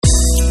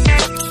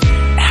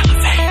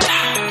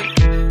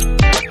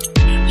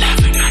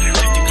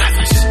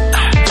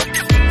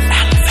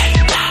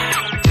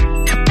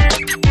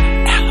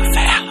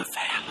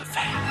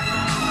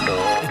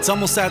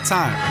almost that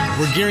time.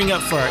 We're gearing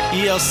up for our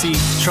ELC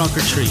Trunk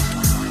or Treat.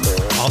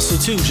 Also,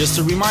 too, just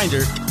a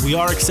reminder, we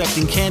are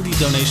accepting candy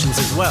donations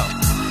as well.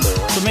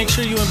 So make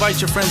sure you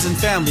invite your friends and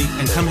family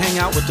and come hang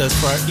out with us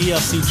for our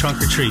ELC Trunk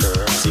or Treat.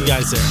 See you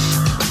guys there.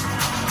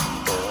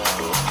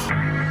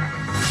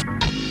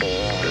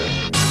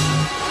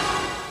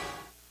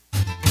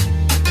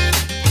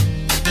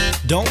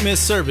 Don't miss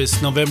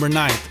service November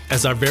 9th,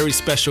 as our very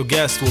special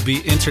guest will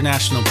be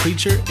international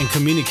preacher and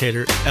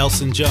communicator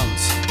Elson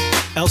Jones.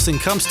 Elson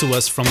comes to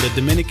us from the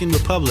Dominican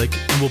Republic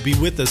and will be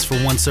with us for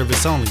one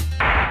service only.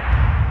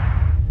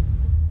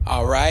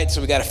 All right,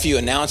 so we got a few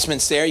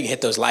announcements there. You can hit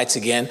those lights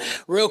again.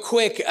 Real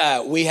quick,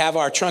 we have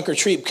our Trunk or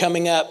Treat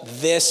coming up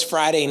this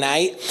Friday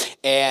night.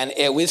 And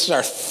this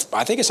is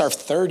I think it's our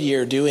third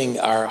year doing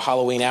our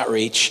Halloween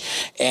outreach.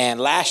 And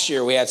last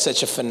year we had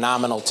such a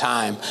phenomenal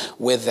time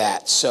with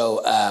that.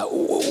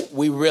 So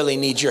we really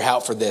need your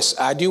help for this.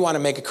 I do want to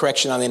make a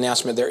correction on the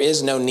announcement. There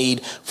is no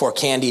need for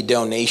candy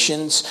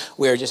donations.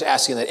 We are just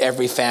asking that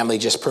every family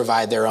just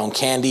provide their own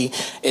candy.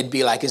 It'd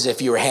be like as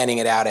if you were handing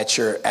it out at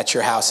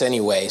your house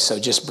anyway. So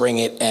just bring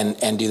it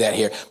and do that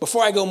here.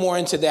 Before I go more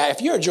into that,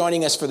 if you are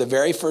joining us for the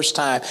very first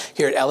time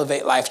here at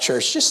Elevate Life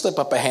Church, just slip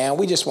up a hand.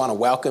 We just want to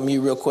welcome you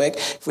real quick.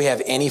 If we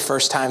have any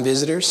first-time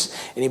visitors,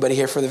 anybody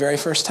here for the very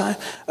first time?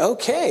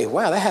 Okay,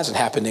 wow, that hasn't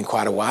happened in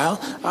quite a while.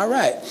 All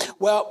right.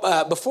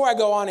 Well, before I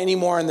go on any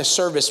more in the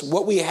service,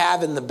 what we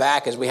have in the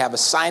back is we have a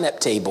sign-up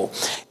table,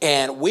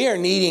 and we are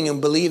needing and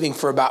believing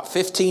for about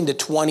 15 to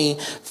 20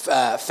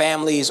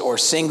 families or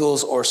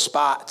singles or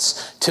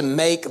spots to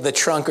make the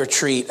Trunk or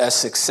Treat a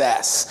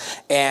success.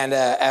 And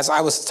as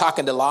I was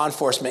talking to law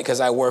enforcement,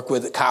 because I work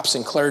with cops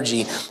and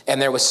clergy,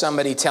 and there was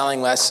somebody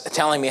telling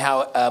me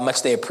how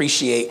much they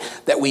appreciate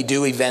that we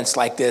do events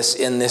like this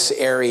in this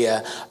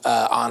area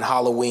on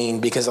Halloween,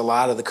 because a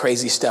lot of the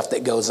crazy stuff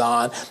that goes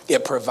on,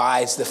 it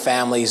provides the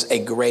families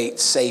a great,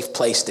 safe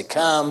place to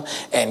come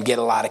and get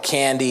a lot of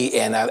candy.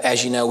 And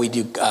as you know, we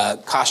do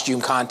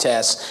costume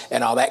contests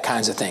and all that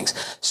kinds of things.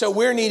 So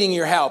we're needing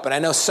your help. And I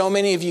know so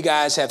many of you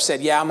guys have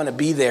said, yeah, I'm going to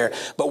be there.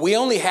 But we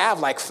only have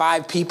like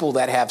 5 people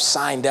that have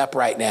signed up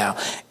right now.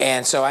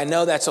 And so I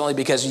know that's only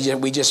because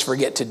we just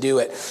forget to do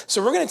it.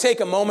 So we're going to take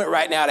a moment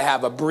right now to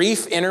have a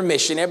brief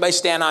intermission. Everybody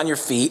stand on your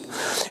feet.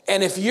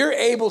 And if you're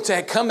able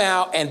to come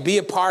out and be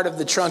a part of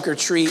the Trunk or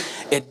Treat,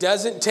 it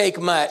doesn't take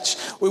much.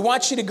 We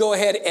want you to go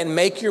ahead and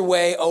make your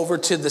way over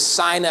to the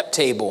sign-up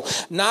table.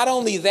 Not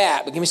only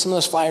that, but give me some of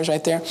those flyers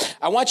right there.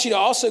 I want you to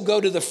also go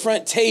to the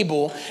front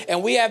table,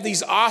 and we have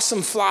these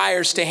awesome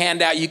flyers to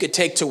hand out. You could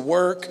take to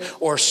work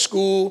or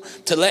school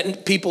to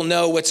let people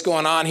know what's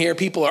going on here.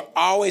 People are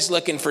always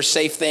looking for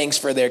safe things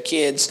for their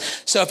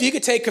kids. So if you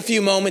could take a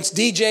few moments,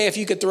 DJ, if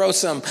you could throw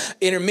some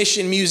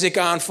intermission music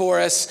on for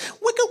us.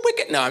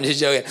 Wicked. No, I'm just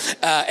joking.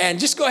 And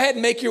just go ahead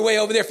and make your way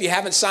over there if you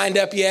haven't signed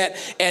up yet.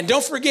 And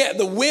don't forget,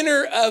 the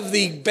winner of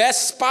the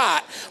best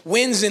spot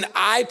wins an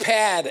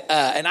iPad.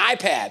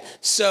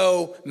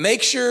 So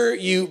make sure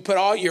you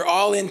you're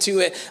all into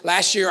it.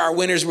 Last year, our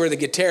winners were the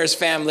Gutierrez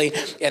family,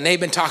 and they've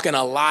been talking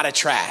a lot of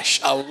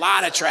trash.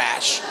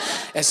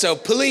 And so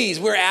please,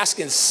 we're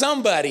asking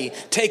somebody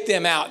take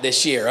them out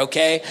this year,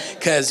 okay?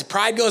 Because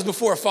pride goes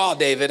before a fall,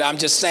 David. I'm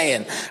just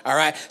saying, all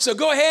right? So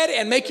go ahead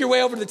and make your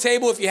way over to the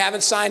table if you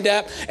haven't signed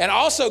up. And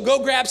also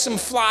go grab some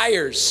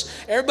flyers.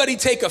 Everybody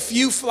take a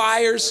few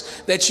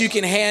flyers that you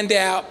can hand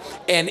out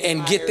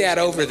and get that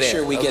over there.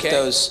 Make sure we get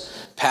those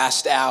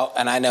passed out.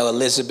 And I know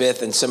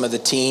Elizabeth and some of the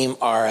team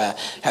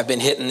have been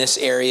hitting this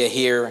area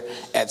here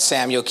at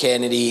Samuel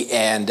Kennedy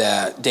and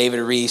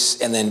David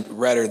Reese, and then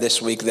Rutter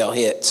this week they'll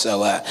hit.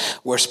 So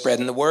we're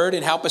spreading the word,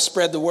 and help us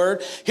spread the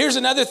word. Here's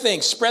another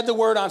thing. Spread the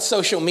word on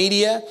social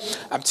media.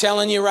 I'm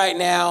telling you right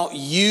now,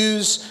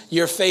 use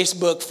your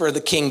Facebook for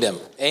the kingdom.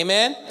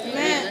 Amen?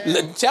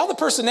 Amen. Tell the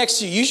person next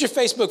to you, use your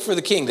Facebook for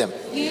the kingdom.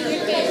 Use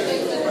your Facebook.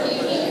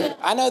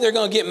 I know they're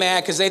going to get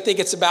mad because they think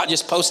it's about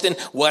just posting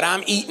what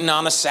I'm eating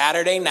on a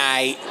Saturday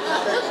night,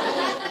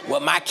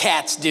 what my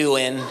cat's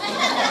doing,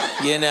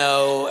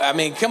 I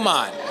mean, come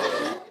on.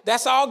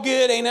 That's all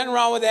good. Ain't nothing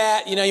wrong with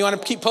that. You want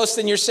to keep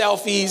posting your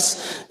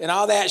selfies and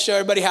all that. Show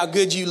everybody how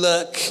good you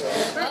look.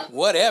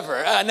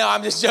 Whatever. No,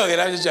 I'm just joking.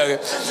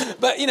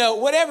 But,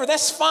 whatever.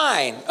 That's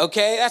fine.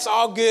 Okay. That's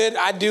all good.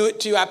 I do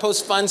it too. I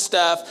post fun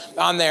stuff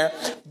on there.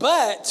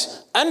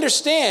 But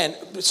understand,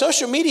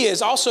 social media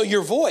is also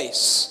your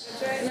voice.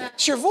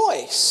 It's your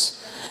voice.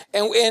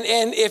 And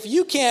if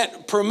you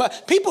can't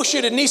promote, people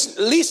should at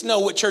least know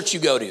what church you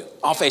go to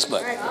on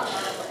Facebook.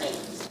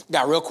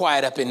 Got real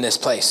quiet up in this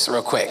place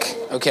real quick,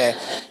 okay?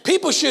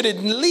 People should at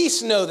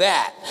least know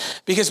that,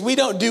 because we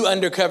don't do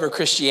undercover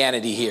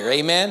Christianity here,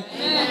 amen?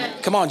 Amen.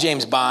 Come on,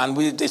 James Bond,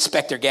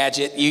 Inspector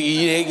Gadget,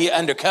 you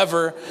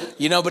undercover,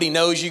 nobody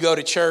knows you go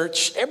to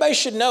church. Everybody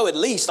should know at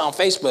least on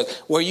Facebook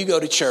where you go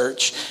to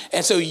church.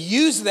 And so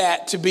use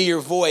that to be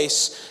your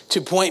voice to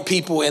point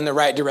people in the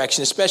right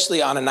direction,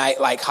 especially on a night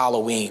like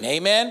Halloween,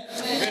 amen?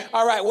 Amen.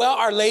 All right, well,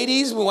 our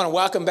ladies, we want to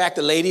welcome back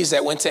the ladies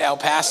that went to El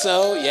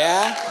Paso,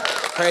 yeah?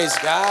 Praise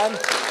God.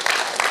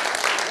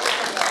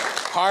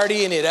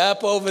 partying it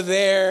up over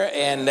there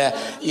and,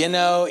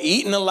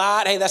 eating a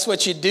lot. Hey, that's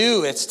what you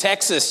do. It's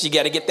Texas. You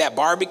got to get that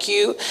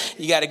barbecue.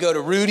 You got to go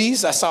to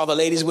Rudy's. I saw the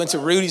ladies went to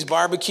Rudy's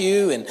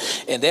barbecue, and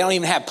they don't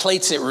even have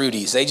plates at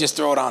Rudy's. They just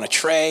throw it on a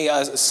tray.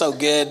 It's so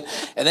good.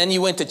 And then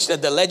you went to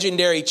the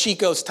legendary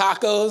Chico's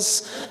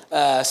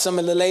Tacos. Some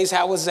of the ladies,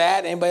 how was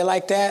that? Anybody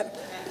like that?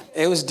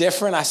 It was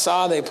different. I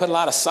saw they put a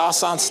lot of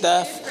sauce on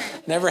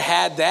stuff. Never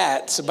had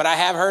that, but I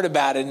have heard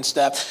about it and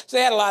stuff. So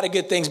they had a lot of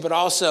good things, but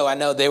also I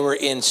know they were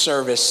in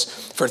service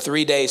for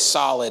 3 days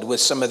solid with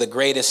some of the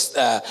greatest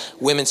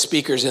women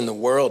speakers in the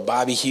world.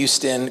 Bobby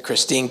Houston,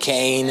 Christine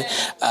Kane,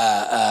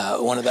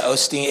 one of the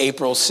Osteen,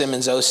 April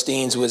Simmons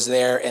Osteens was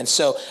there. And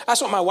so I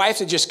just want my wife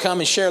to just come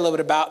and share a little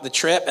bit about the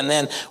trip, and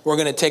then we're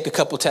going to take a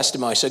couple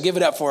testimonies. So give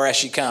it up for her as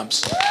she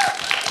comes.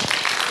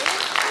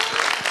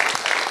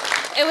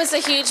 It was a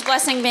huge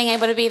blessing being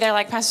able to be there.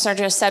 Like Pastor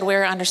Sergio said, we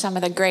were under some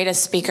of the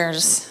greatest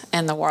speakers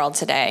in the world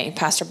today.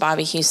 Pastor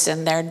Bobby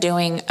Houston, they're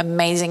doing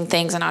amazing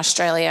things in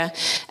Australia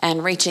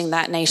and reaching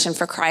that nation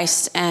for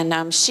Christ.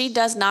 And she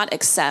does not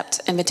accept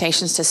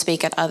invitations to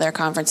speak at other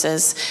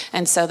conferences.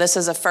 And so this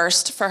is a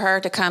first for her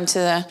to come to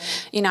the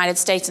United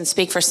States and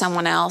speak for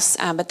someone else.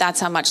 But that's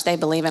how much they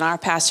believe in our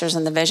pastors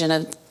and the vision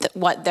of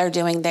what they're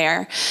doing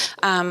there.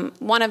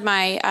 One of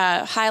my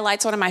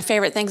highlights, one of my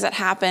favorite things that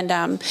happened,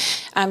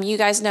 you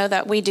guys know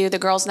that we do the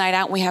Girls' Night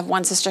Out. We have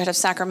one Sisterhood of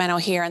Sacramento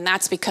here, and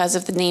that's because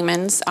of the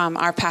Niemans,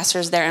 our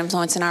pastors, their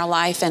influence in our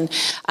life, and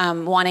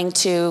wanting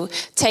to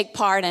take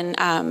part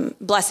in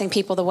blessing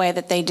people the way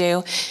that they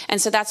do. And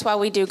so that's why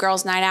we do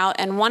Girls' Night Out.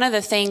 And one of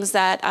the things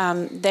that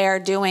they're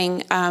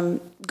doing,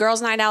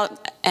 Girls' Night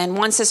Out and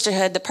One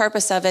Sisterhood, the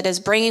purpose of it is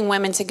bringing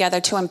women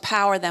together to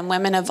empower them,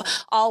 women of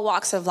all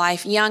walks of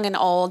life, young and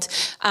old,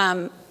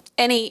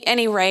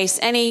 any race,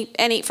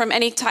 from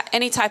any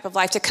type of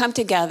life, to come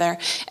together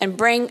and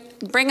bring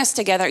us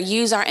together,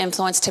 use our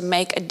influence to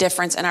make a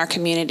difference in our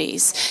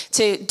communities,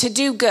 to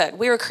do good.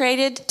 We were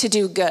created to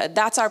do good.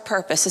 That's our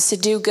purpose, is to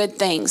do good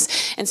things.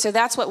 And so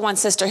that's what One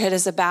Sisterhood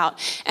is about.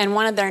 And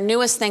one of their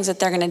newest things that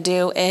they're going to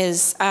do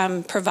is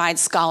provide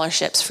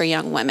scholarships for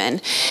young women.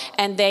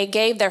 And they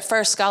gave their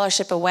first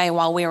scholarship away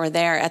while we were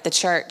there at the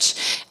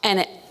church.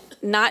 And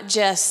not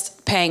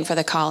just paying for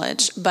the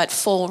college, but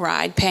full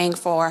ride, paying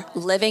for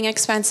living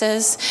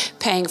expenses,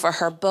 paying for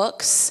her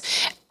books,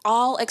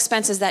 all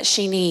expenses that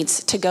she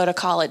needs to go to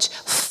college,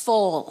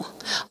 full,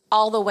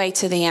 all the way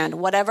to the end.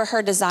 Whatever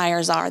her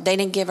desires are, they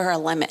didn't give her a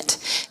limit.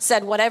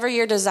 Said, whatever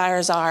your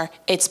desires are,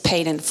 it's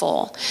paid in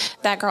full.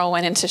 That girl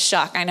went into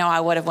shock. I know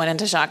I would have went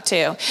into shock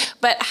too.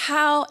 But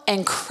how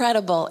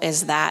incredible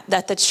is that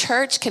the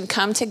church can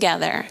come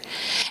together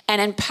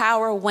and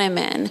empower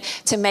women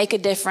to make a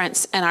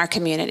difference in our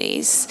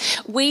communities.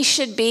 We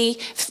should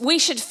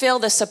feel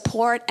the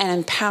support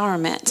and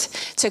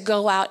empowerment to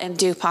go out and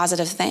do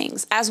positive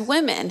things as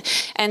women.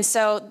 And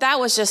so that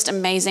was just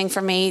amazing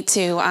for me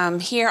to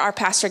hear our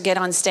pastor get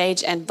on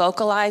stage and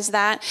vocalize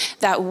that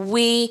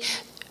we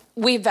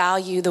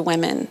value the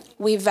women.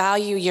 We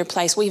value your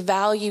place. We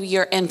value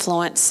your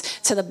influence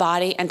to the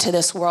body and to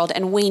this world.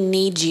 And we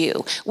need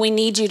you. We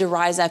need you to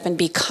rise up and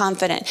be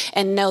confident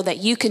and know that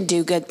you can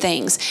do good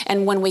things.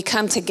 And when we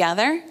come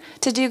together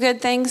to do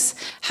good things,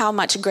 how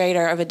much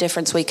greater of a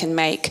difference we can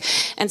make.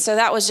 And so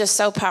that was just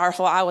so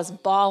powerful. I was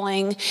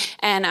bawling.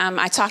 And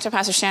I talked to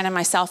Pastor Shannon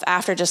myself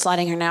after, just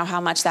letting her know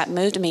how much that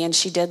moved me. And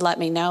she did let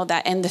me know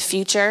that in the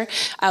future,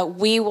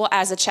 we will,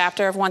 as a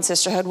chapter of One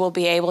Sisterhood, will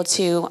be able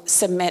to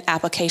submit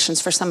applications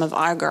for some of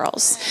our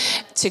girls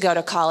to go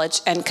to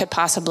college and could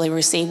possibly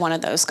receive one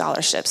of those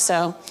scholarships.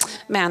 So,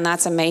 man,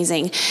 that's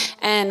amazing.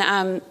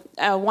 And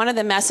one of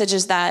the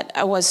messages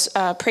that was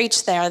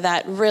preached there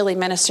that really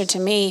ministered to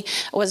me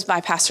was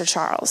by Pastor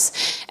Charles.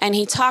 And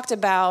he talked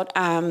about,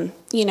 when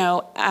you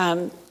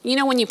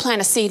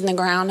plant a seed in the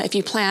ground, if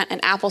you plant an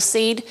apple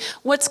seed,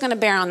 what's going to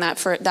bear on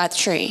that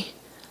tree?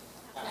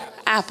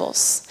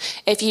 Apples.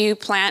 If you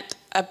plant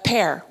a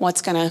pear,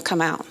 what's going to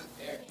come out?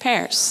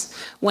 Pears.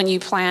 When you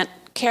plant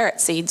carrot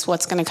seeds,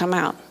 what's going to come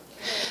out?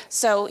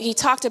 So he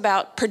talked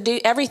about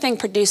everything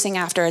producing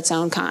after its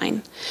own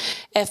kind.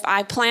 If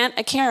I plant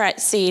a carrot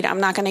seed, I'm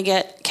not going to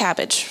get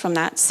cabbage from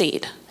that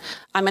seed.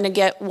 I'm going to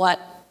get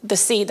the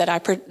seed that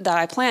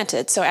I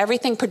planted. So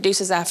everything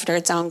produces after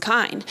its own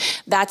kind.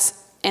 That's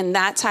in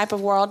that type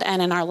of world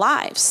and in our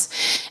lives.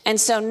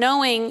 And so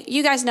knowing,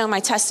 you guys know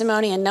my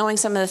testimony and knowing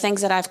some of the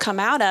things that I've come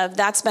out of,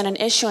 that's been an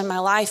issue in my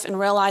life, and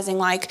realizing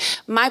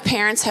my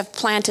parents have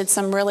planted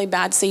some really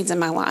bad seeds in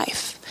my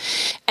life.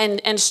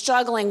 And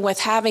struggling with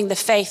having the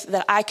faith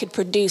that I could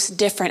produce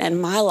different in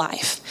my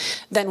life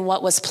than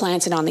what was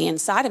planted on the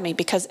inside of me,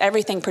 because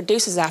everything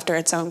produces after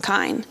its own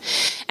kind.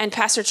 And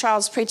Pastor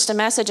Charles preached a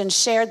message and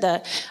shared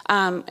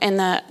in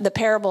the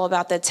parable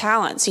about the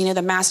talents.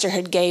 The master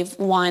had gave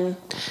one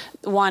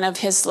one of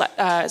his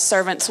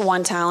servants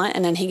 1 talent,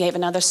 and then he gave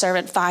another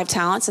servant 5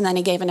 talents, and then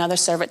he gave another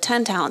servant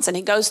 10 talents. And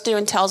he goes through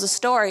and tells a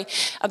story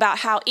about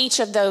how each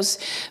of those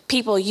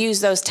people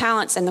used those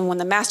talents, and then when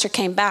the master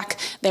came back,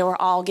 they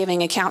were all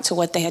giving account to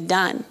what they had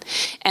done.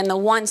 And the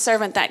one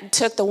servant that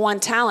took the 1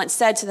 talent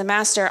said to the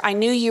master, "I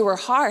knew you were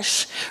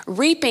harsh,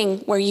 reaping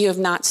where you have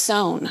not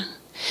sown.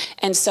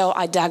 And so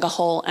I dug a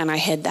hole and I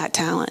hid that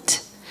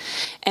talent."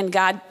 And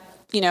God,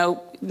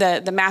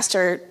 the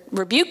master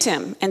rebuked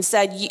him and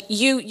said,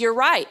 you're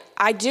right.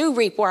 I do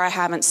reap where I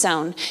haven't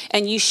sown,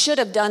 and you should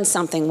have done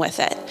something with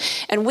it.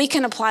 And we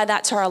can apply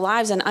that to our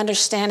lives and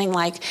understanding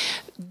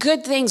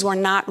good things were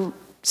not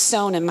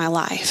sown in my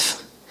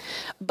life,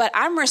 but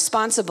I'm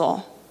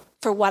responsible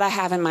for what I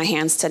have in my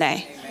hands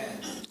today.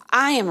 Amen.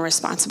 I am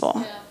responsible.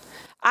 Yeah.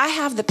 I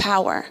have the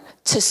power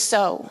to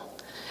sow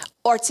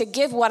or to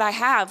give what I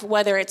have,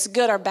 whether it's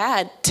good or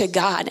bad, to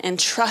God and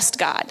trust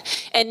God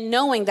and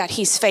knowing that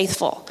he's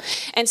faithful.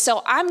 And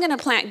so I'm going to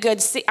plant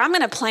good seed. I'm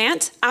going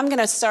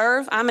to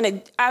serve.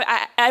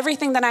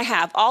 Everything that I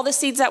have, all the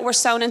seeds that were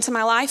sown into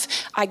my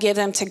life, I give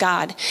them to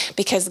God,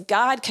 because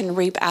God can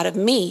reap out of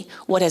me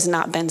what has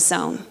not been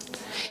sown.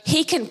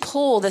 He can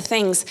pull the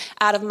things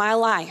out of my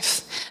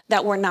life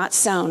that were not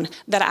sown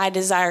that I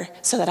desire,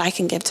 so that I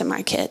can give to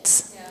my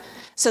kids,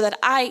 so that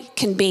I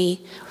can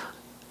be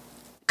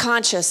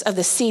conscious of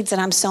the seeds that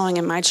I'm sowing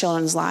in my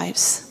children's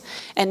lives,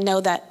 and know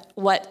that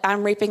what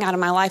I'm reaping out of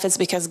my life is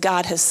because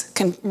God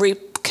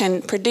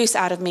can produce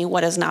out of me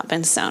what has not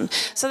been sown.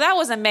 So that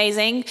was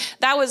amazing.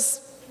 That was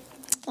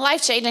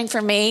life-changing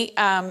for me,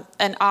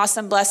 an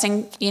awesome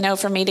blessing,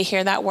 for me to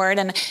hear that word.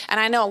 And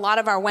I know a lot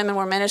of our women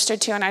were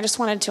ministered to, and I just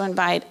wanted to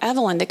invite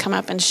Evelyn to come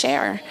up and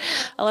share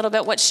a little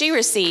bit what she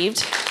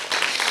received.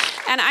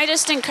 And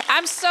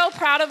I'm so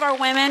proud of our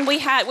women. We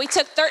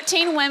took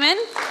 13 women.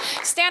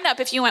 Stand up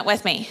if you went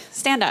with me.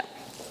 Stand up.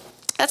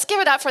 Let's give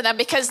it up for them,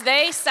 because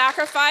they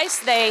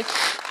sacrificed. It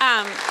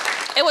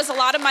was a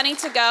lot of money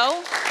to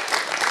go.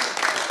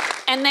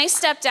 And they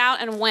stepped out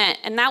and went,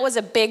 and that was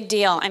a big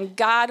deal. And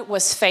God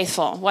was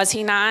faithful, was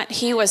he not?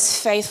 He was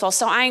faithful.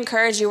 So I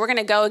encourage you, we're going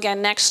to go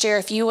again next year.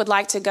 If you would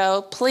like to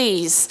go,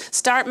 please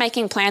start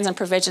making plans and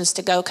provisions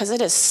to go, because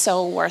it is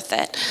so worth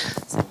it.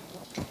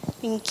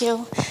 Thank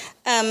you.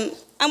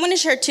 I want to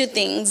share 2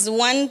 things.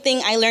 One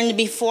thing I learned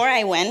before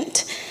I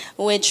went,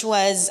 which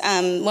was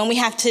when we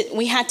had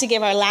to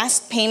give our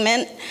last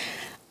payment.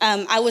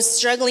 I was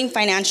struggling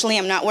financially.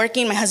 I'm not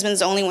working. My husband's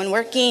the only one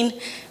working.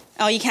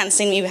 Oh, you can't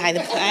see me behind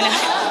the... I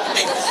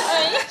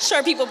know.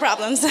 Short people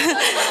problems.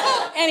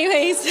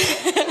 Anyways.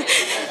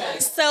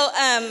 So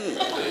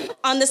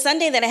on the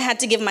Sunday that I had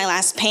to give my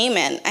last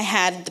payment, I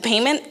had the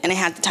payment and I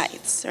had the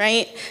tithes,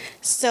 right?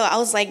 So I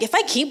was like, if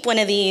I keep one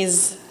of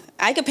these,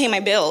 I could pay my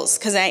bills,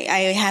 because I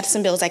had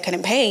some bills I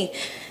couldn't pay.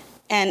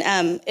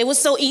 And it was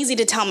so easy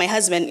to tell my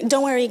husband,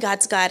 don't worry,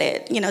 God's got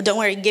it. Don't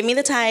worry, give me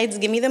the tithes,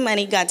 give me the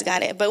money, God's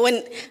got it. But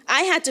when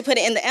I had to put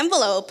it in the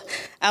envelope,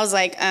 I was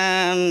like,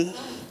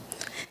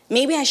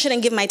 maybe I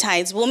shouldn't give my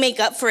tithes. We'll make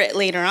up for it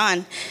later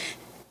on.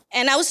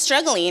 And I was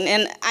struggling,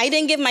 and I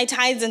didn't give my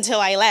tithes until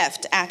I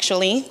left,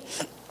 actually.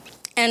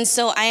 And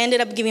so I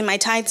ended up giving my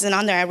tithes, and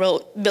on there I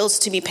wrote bills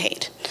to be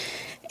paid.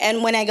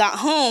 And when I got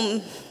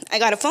home, I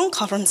got a phone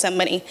call from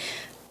somebody.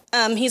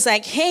 He's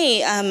like,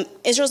 hey,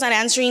 Israel's not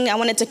answering. I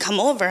wanted to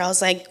come over. I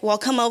was like, well,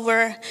 come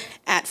over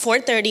at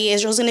 4:30.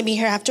 Israel's going to be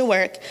here after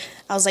work.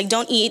 I was like,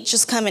 don't eat.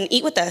 Just come and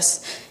eat with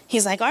us.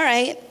 He's like, all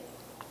right.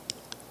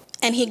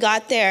 And he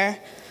got there.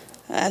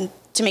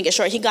 To make it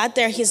short, he got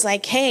there. He's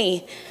like,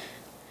 hey,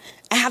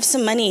 I have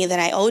some money that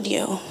I owed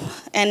you.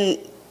 And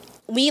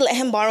we let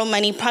him borrow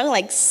money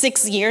probably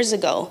 6 years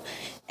ago.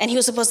 And he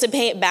was supposed to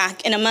pay it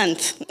back in a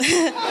month.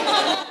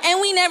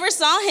 And we never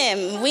saw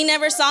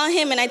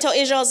him. And I told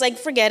Israel, I was like,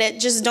 forget it.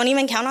 Just don't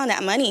even count on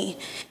that money.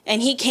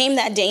 And he came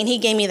that day and he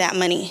gave me that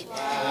money.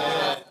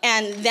 Wow.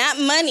 And that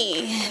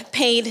money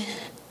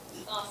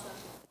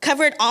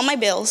covered all my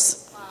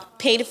bills,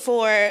 paid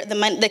for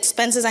the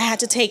expenses I had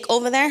to take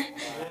over there,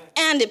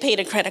 and it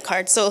paid a credit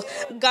card. So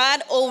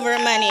God over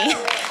money.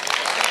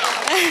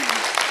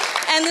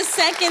 And the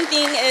second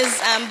thing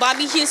is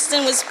Bobby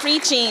Houston was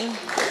preaching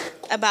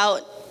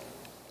about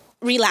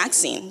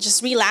relaxing.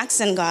 Just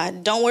relax in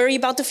God. Don't worry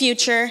about the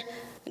future.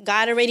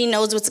 God already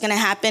knows what's going to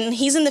happen.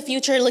 He's in the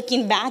future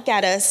looking back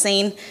at us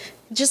saying,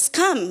 just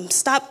come.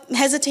 Stop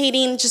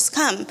hesitating. Just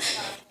come.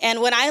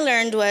 And what I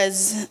learned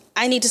was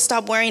I need to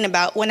stop worrying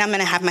about when I'm going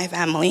to have my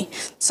family.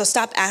 So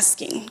stop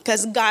asking,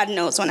 because God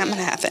knows when I'm going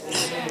to have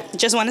it.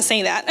 Just want to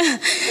say that.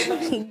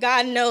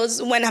 God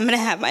knows when I'm going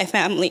to have my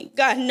family.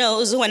 God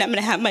knows when I'm going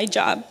to have my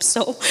job.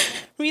 So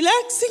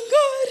relax in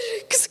God,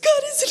 because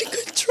God is in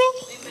control.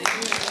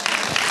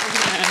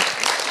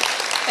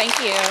 Thank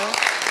you.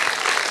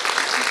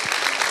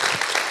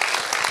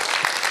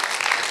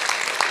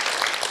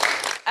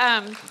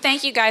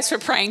 Thank you guys for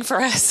praying for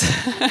us.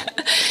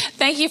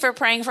 Thank you for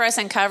praying for us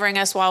and covering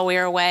us while we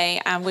were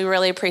away. We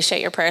really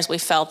appreciate your prayers. We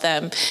felt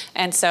them.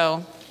 And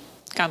so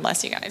God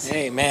bless you guys.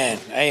 Amen.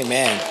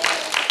 Amen.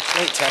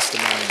 Great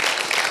testimony.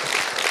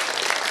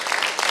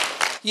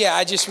 Yeah,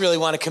 I just really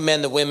want to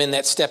commend the women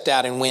that stepped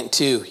out and went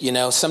too. You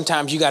know,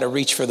 sometimes you got to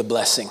reach for the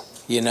blessing.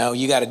 You know,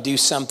 you got to do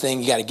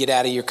something. You got to get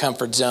out of your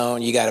comfort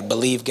zone. You got to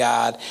believe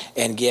God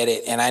and get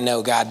it. And I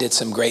know God did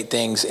some great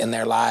things in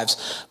their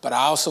lives. But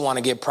I also want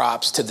to give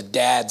props to the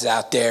dads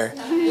out there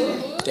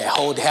that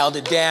held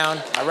it down.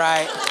 All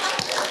right.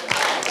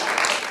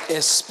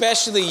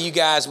 Especially you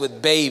guys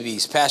with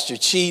babies. Pastor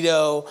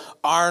Cheeto,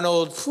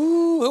 Arnold.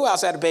 Who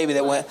else had a baby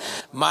that went?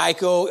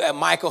 Michael.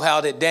 Michael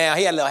held it down.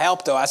 He had a little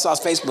help, though. I saw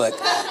his Facebook.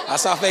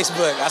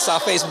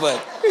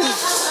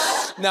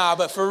 Nah,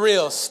 but for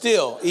real,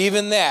 still,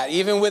 even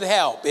with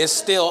help, it's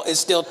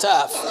still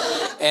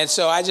tough. And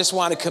so I just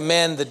want to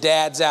commend the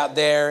dads out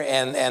there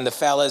and the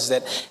fellas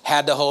that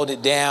had to hold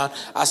it down.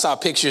 I saw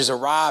pictures of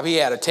Rob. He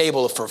had a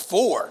table for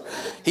 4.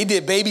 He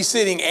did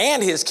babysitting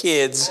and his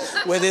kids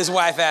with his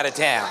wife out of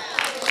town.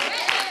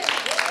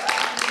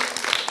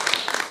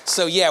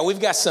 So yeah, we've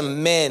got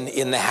some men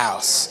in the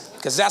house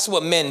because that's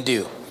what men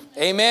do.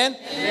 Amen?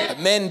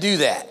 Amen. Men do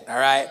that, all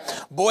right?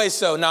 Boys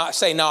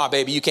say, nah,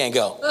 baby, you can't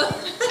go.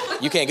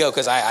 You can't go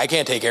because I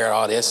can't take care of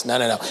all this.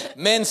 No.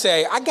 Men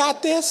say, I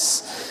got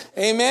this.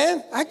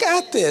 Amen. I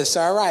got this.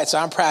 All right. So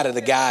I'm proud of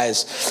the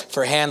guys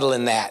for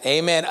handling that.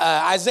 Amen.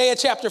 Isaiah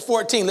chapter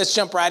 14. Let's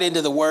jump right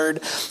into the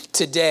word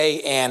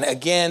today. And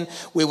again,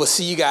 we will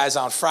see you guys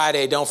on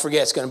Friday. Don't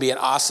forget, it's going to be an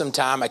awesome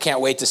time. I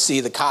can't wait to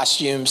see the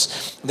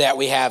costumes that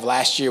we have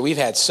last year. We've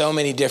had so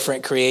many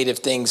different creative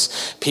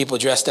things. People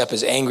dressed up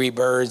as angry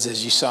birds,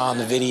 as you saw in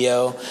the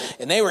video.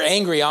 And they were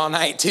angry all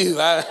night too.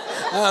 I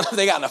don't know if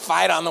they got in a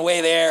fight on the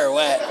way there or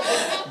what.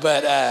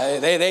 But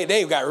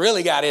they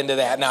really got into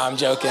that. No, I'm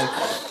joking.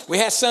 We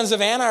had Sons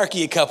of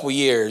Anarchy a couple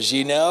years,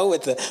 you know,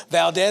 with the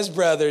Valdez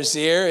brothers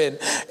here.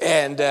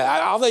 And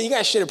although you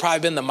guys should have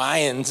probably been the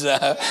Mayans,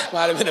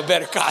 might have been a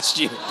better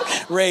costume.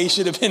 Ray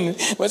should have been,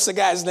 what's the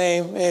guy's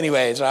name?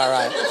 Anyways, all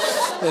right,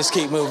 let's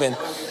keep moving.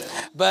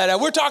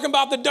 But we're talking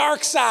about the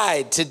dark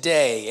side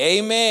today.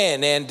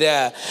 Amen.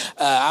 And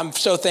I'm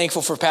so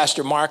thankful for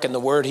Pastor Mark and the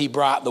word he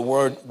brought. The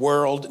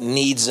world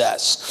needs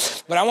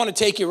us. But I want to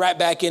take you right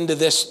back into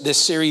this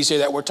series here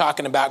that we're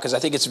talking about because I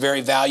think it's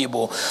very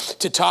valuable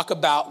to talk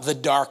about the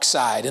dark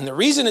side. And the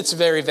reason it's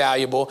very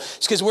valuable is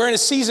because we're in a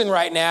season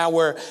right now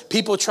where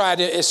people try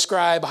to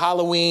ascribe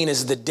Halloween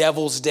as the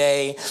devil's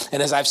day.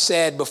 And as I've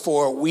said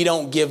before, we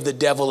don't give the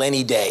devil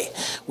any day.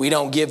 We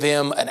don't give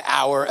him an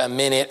hour, a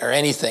minute, or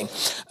anything.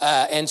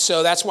 And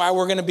so that's why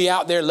we're going to be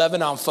out there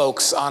loving on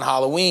folks on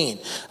Halloween,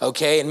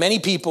 okay? And many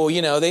people,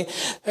 you know,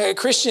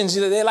 Christians,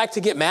 they like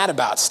to get mad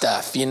about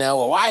stuff, you know.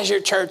 Well, why is your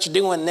church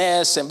doing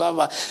this and blah,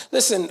 blah.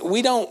 Listen,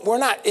 we're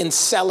not in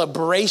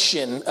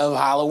celebration of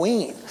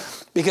Halloween.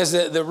 Because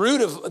the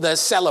root of the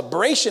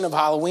celebration of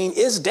Halloween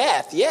is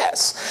death,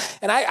 yes.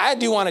 And I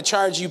do want to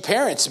charge you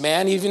parents,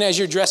 man, even as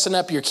you're dressing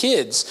up your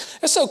kids.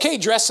 It's okay,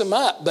 dress them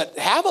up, but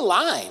have a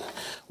line.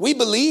 We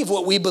believe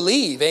what we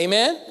believe,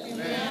 amen?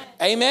 Amen?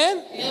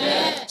 Amen?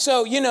 Amen.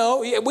 So, you know,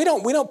 we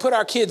don't put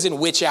our kids in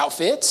witch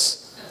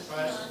outfits.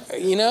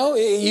 You know,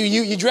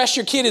 you dress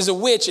your kid as a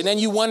witch and then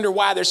you wonder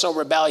why they're so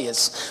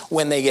rebellious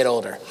when they get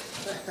older.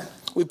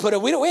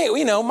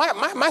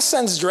 My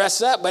sons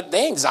dress up, but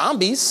they ain't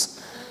zombies.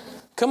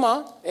 Come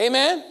on.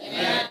 Amen?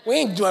 Amen. We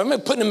ain't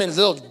putting them in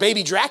little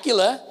baby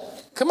Dracula.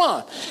 Come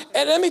on.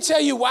 And let me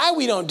tell you why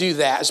we don't do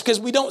that. It's because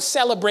we don't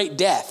celebrate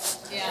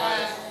death.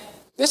 Yeah.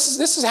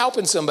 This is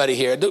helping somebody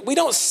here. We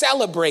don't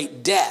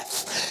celebrate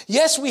death.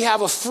 Yes, we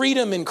have a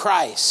freedom in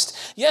Christ.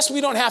 Yes,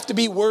 we don't have to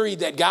be worried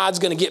that God's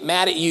going to get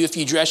mad at you if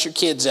you dress your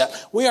kids up.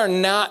 We are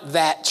not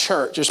that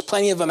church. There's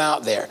plenty of them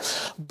out there.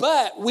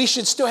 But we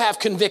should still have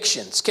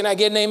convictions. Can I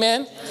get an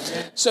amen?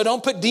 Amen. So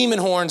don't put demon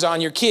horns on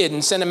your kid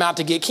and send him out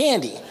to get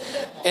candy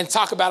and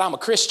talk about I'm a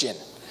Christian.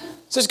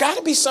 So there's got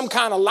to be some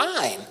kind of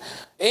line.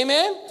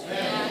 Amen?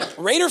 Amen.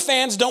 Raider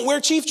fans don't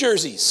wear Chief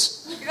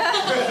jerseys.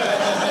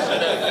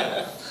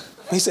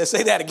 He said,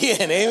 say that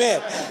again.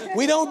 Amen.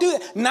 We don't do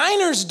that.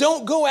 Niners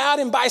don't go out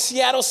and buy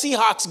Seattle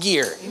Seahawks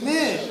gear.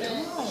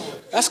 Amen.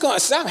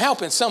 I'm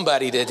helping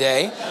somebody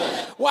today.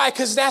 Why?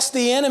 Because that's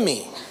the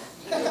enemy.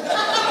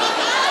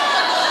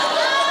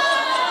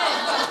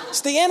 It's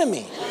the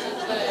enemy.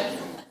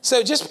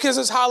 So just because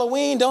it's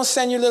Halloween, don't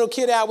send your little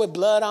kid out with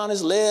blood on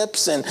his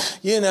lips and,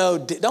 you know,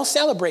 don't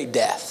celebrate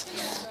death.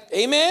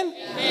 Amen?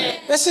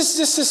 Amen. That's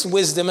just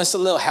wisdom. It's a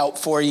little help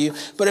for you.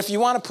 But if you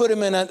want to put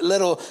him in a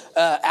little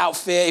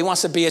outfit, he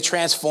wants to be a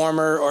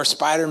Transformer or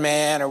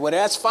Spider-Man or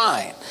whatever, that's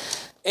fine.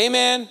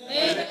 Amen?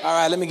 Amen. All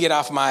right, let me get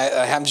off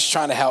I'm just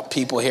trying to help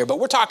people here. But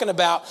we're talking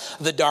about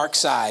the dark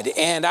side.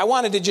 And I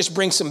wanted to just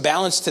bring some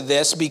balance to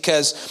this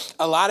because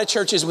a lot of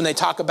churches, when they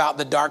talk about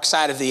the dark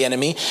side of the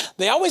enemy,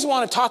 they always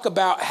want to talk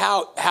about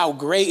how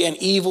great and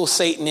evil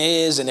Satan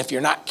is. And if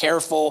you're not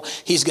careful,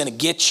 he's going to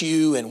get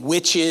you, and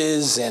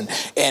witches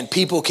and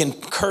people can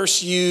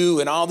curse you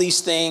and all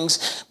these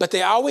things. But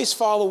they always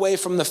fall away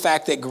from the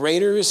fact that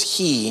greater is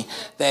he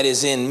that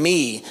is in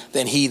me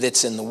than he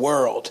that's in the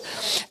world.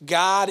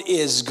 God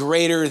is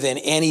greater than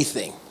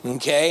anything,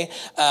 okay?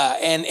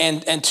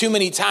 And too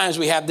many times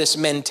we have this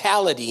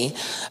mentality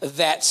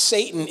that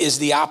Satan is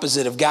the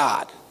opposite of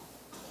God.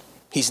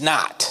 He's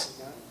not.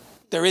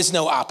 There is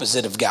no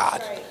opposite of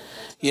God.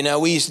 You know,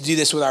 we used to do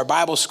this with our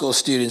Bible school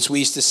students. We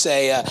used to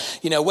say,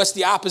 what's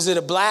the opposite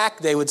of black?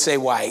 They would say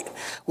white.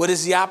 What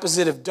is the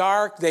opposite of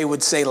dark? They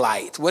would say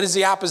light. What is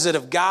the opposite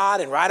of God?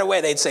 And right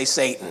away they'd say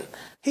Satan.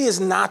 He is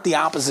not the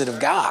opposite of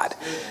God.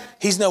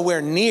 He's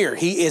nowhere near.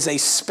 He is a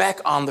speck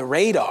on the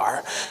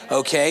radar,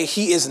 okay?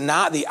 He is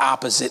not the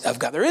opposite of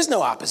God. There is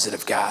no opposite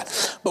of God.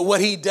 But what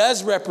he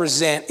does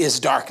represent is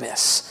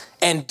darkness.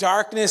 And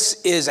darkness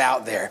is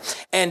out there.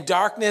 And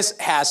darkness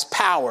has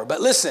power.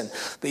 But listen,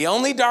 the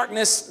only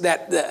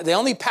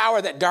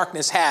power that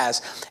darkness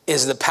has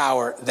is the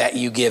power that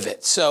you give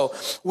it. So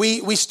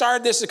we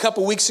started this a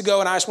couple weeks ago,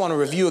 and I just want to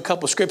review a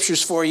couple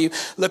scriptures for you.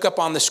 Look up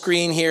on the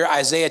screen here,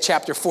 Isaiah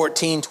chapter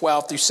 14,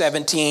 12 through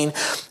 17.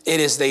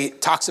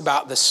 Talks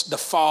about the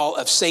fall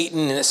of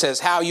Satan, and it says,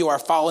 how you are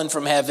fallen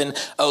from heaven,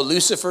 O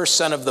Lucifer,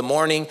 son of the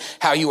morning,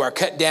 how you are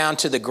cut down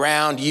to the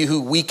ground, you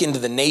who weakened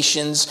the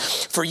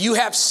nations. For you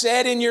have said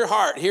in your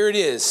heart, here it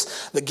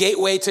is, the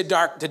gateway to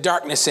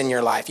darkness in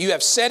your life. You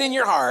have said in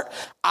your heart,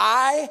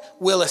 I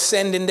will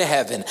ascend into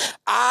heaven.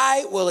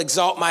 I will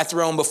exalt my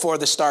throne before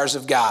the stars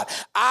of God.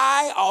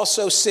 I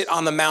also sit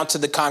on the mount of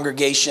the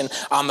congregation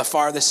on the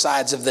farthest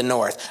sides of the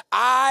north.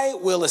 I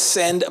will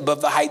ascend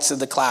above the heights of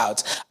the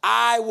clouds.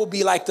 I will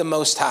be like the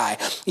Most High.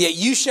 Yet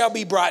you shall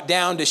be brought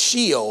down to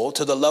Sheol,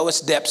 to the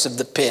lowest depths of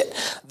the pit.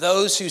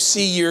 Those who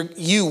see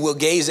you will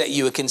gaze at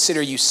you and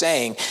consider you,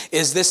 saying,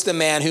 is this the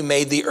man who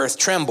made the earth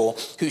tremble,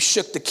 who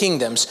shook the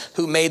kingdoms,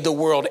 who made the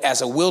world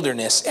as a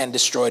wilderness and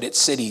destroyed its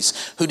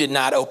cities, who did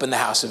not open the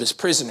house of his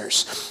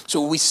prisoners?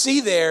 So what we see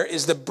there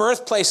is the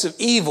birthplace of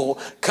evil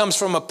comes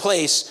from a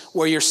place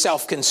where you're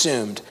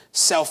self-consumed,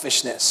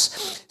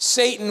 selfishness.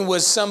 Satan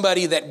was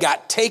somebody that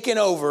got taken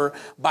over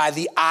by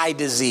the I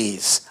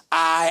disease.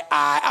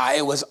 I.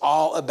 It was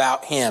all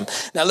about him.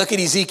 Now look at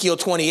Ezekiel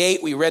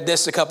 28. We read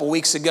this a couple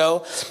weeks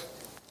ago.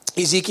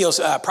 Ezekiel's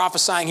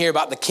prophesying here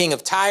about the king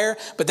of Tyre,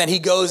 but then he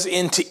goes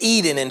into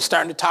Eden and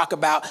starting to talk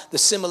about the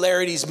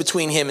similarities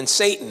between him and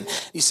Satan.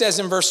 He says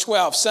in verse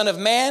 12, Son of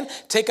man,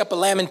 take up a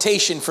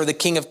lamentation for the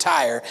king of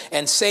Tyre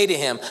and say to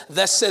him,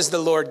 thus says the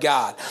Lord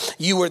God,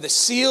 you were the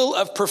seal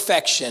of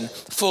perfection,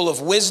 full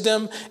of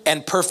wisdom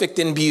and perfect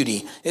in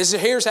beauty.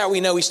 Here's how we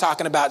know he's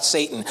talking about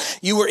Satan.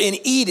 You were in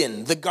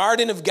Eden, the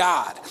garden of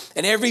God,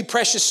 and every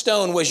precious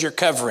stone was your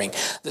covering.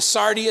 The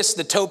sardius,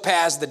 the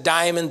topaz, the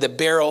diamond, the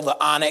beryl, the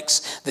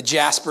onyx, the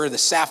jasper, the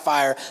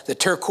sapphire, the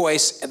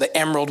turquoise, the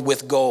emerald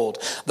with gold.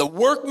 The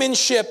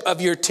workmanship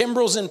of your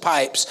timbrels and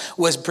pipes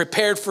was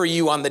prepared for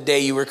you on the day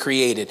you were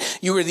created.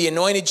 You were the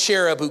anointed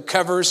cherub who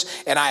covers,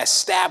 and I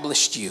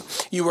established you.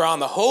 You were on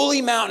the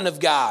holy mountain of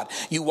God.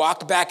 You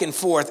walked back and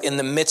forth in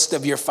the midst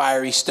of your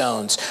fiery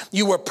stones.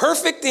 You were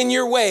perfect in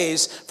your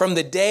ways from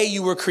the day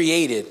you were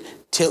created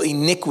till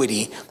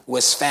iniquity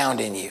was found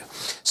in you.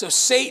 So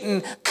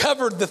Satan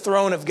covered the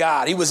throne of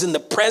God. He was in the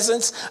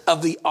presence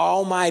of the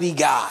Almighty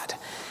God.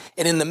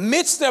 And in the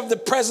midst of the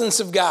presence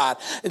of God,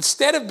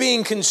 instead of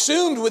being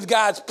consumed with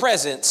God's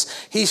presence,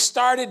 he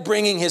started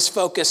bringing his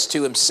focus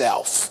to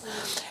himself.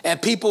 And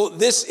people,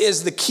 this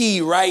is the key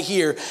right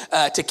here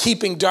to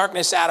keeping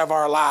darkness out of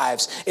our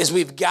lives, is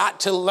we've got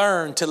to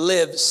learn to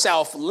live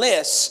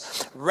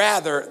selfless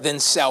rather than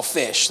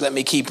selfish. Let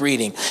me keep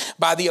reading.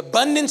 By the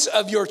abundance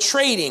of your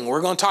trading,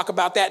 we're going to talk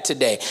about that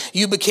today,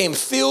 you became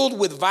filled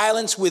with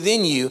violence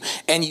within you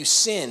and you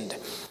sinned.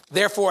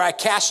 Therefore, I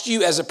cast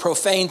you as a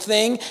profane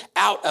thing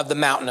out of the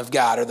mountain of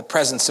God, or the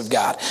presence of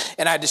God.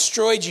 And I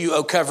destroyed you,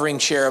 O covering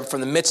cherub,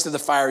 from the midst of the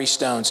fiery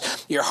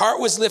stones. Your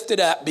heart was lifted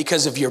up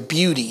because of your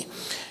beauty.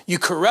 You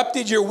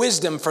corrupted your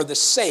wisdom for the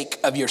sake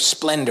of your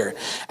splendor,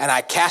 and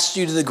I cast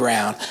you to the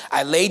ground.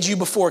 I laid you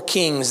before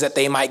kings that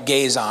they might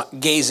gaze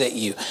at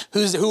you.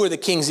 Who are the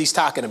kings he's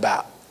talking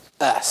about?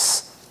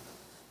 Us.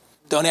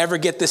 Don't ever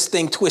get this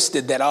thing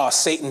twisted that,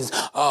 Satan's,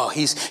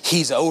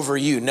 he's over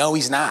you. No,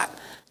 he's not.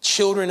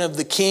 Children of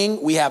the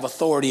king, we have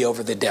authority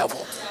over the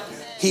devil.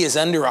 He is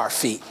under our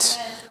feet.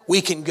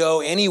 We can go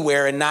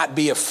anywhere and not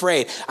be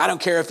afraid. I don't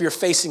care if you're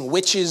facing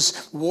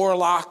witches,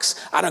 warlocks.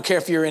 I don't care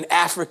if you're in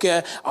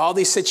Africa. All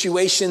these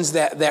situations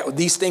that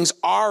these things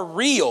are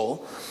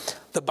real.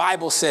 The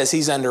Bible says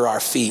he's under our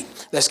feet.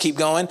 Let's keep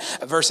going.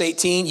 Verse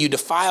 18, you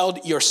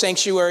defiled your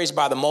sanctuaries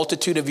by the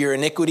multitude of your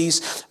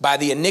iniquities, by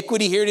the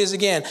iniquity, here it is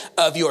again,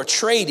 of your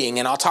trading.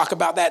 And I'll talk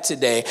about that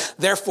today.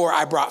 Therefore,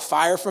 I brought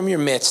fire from your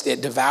midst.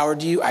 It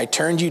devoured you. I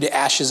turned you to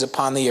ashes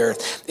upon the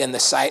earth in the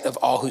sight of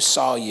all who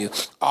saw you.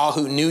 All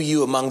who knew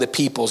you among the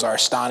peoples are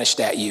astonished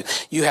at you.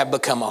 You have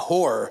become a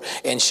horror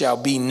and shall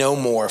be no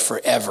more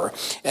forever.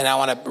 And I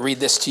want to read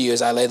this to you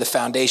as I lay the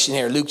foundation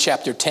here. Luke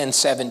chapter 10,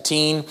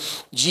 17,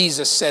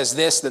 Jesus says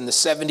this, then the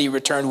 70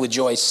 returned with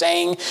joy,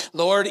 saying,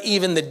 Lord,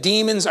 even the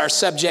demons are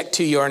subject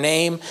to your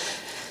name.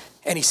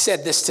 And he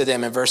said this to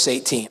them in verse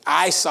 18,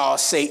 I saw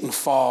Satan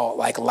fall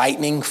like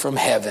lightning from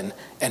heaven,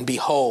 and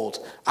behold,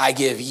 I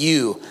give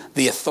you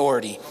the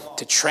authority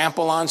to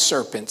trample on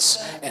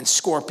serpents and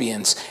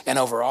scorpions and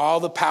over all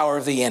the power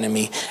of the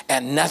enemy,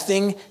 and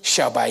nothing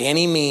shall by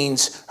any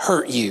means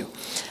hurt you.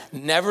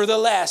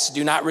 Nevertheless,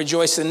 do not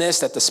rejoice in this,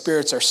 that the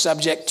spirits are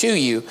subject to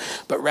you,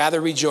 but rather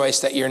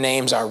rejoice that your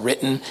names are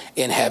written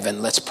in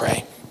heaven. Let's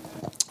pray.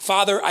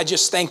 Father, I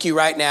just thank you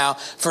right now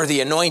for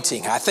the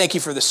anointing. I thank you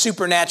for the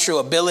supernatural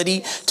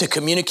ability to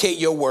communicate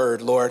your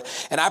word, Lord.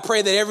 And I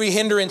pray that every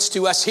hindrance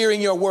to us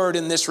hearing your word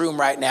in this room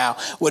right now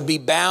would be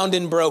bound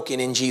and broken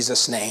in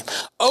Jesus' name.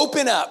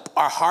 Open up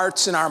our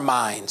hearts and our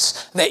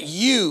minds that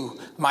you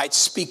might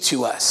speak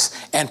to us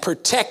and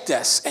protect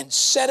us and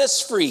set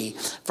us free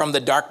from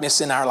the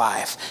darkness in our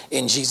life.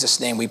 In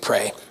Jesus' name we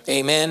pray.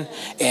 Amen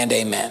and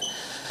amen.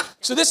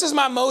 So this is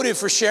my motive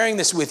for sharing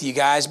this with you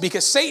guys,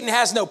 because Satan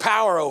has no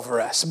power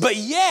over us, but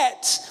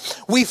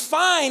yet we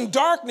find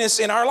darkness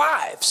in our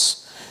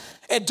lives.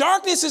 And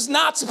darkness is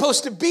not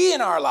supposed to be in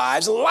our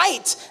lives.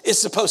 Light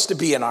is supposed to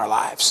be in our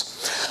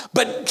lives.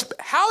 But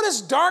how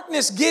does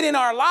darkness get in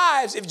our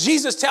lives if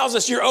Jesus tells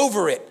us you're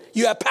over it?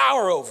 You have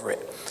power over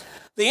it.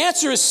 The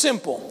answer is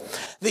simple.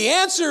 The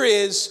answer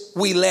is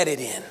we let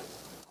it in.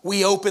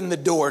 We open the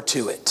door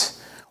to it.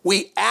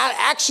 We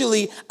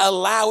actually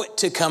allow it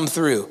to come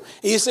through.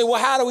 And you say,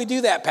 well, how do we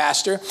do that,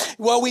 Pastor?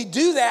 Well, we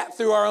do that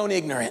through our own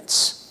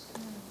ignorance.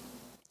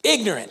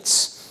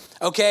 Ignorance,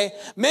 okay?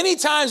 Many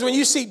times when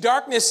you see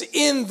darkness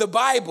in the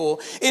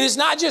Bible, it is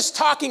not just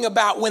talking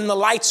about when the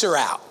lights are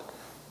out.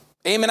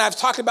 Amen. I've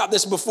talked about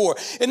this before.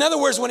 In other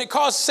words, when it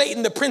calls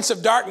Satan the prince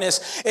of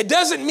darkness, it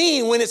doesn't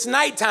mean when it's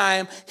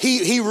nighttime,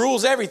 he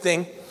rules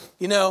everything.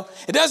 You know,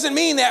 it doesn't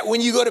mean that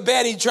when you go to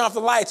bed and you turn off the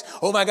lights,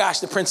 oh my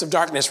gosh, the Prince of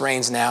Darkness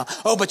reigns now.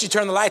 Oh, but you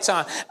turn the lights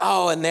on.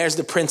 Oh, and there's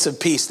the Prince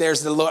of Peace.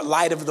 There's the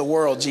light of the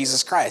world,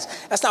 Jesus Christ.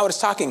 That's not what it's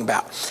talking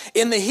about.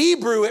 In the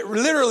Hebrew, it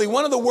literally,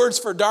 one of the words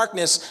for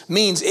darkness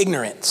means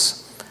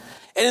ignorance.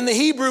 And in the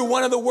Hebrew,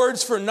 one of the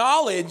words for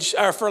knowledge,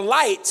 or for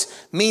light,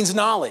 means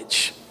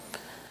knowledge.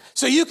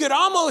 So you could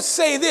almost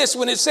say this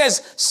when it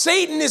says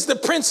Satan is the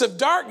Prince of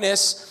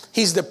Darkness,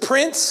 he's the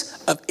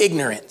Prince of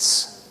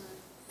Ignorance.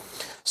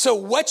 So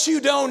what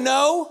you don't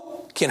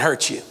know can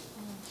hurt you.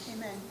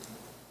 Amen.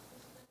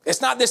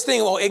 It's not this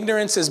thing, well,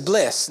 ignorance is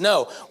bliss.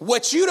 No,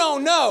 what you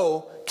don't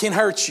know can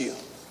hurt you.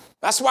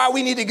 That's why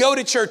we need to go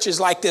to churches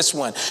like this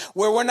one,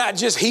 where we're not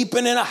just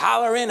heaping and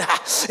hollering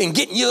and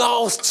getting you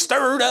all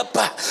stirred up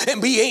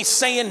and we ain't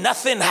saying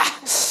nothing.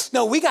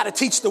 No, we got to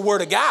teach the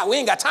word of God. We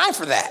ain't got time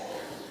for that.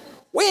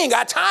 We ain't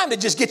got time to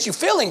just get you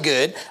feeling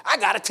good. I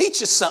got to teach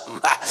you something.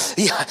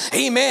 Yeah,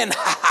 amen.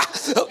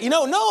 You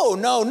know,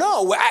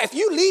 no. If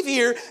you leave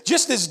here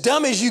just as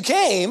dumb as you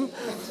came,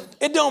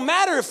 it don't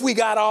matter if we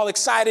got all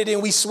excited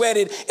and we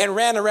sweated and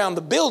ran around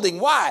the building.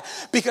 Why?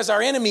 Because our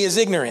enemy is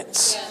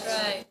ignorance.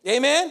 Yeah, right.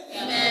 Amen?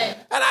 Amen.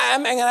 And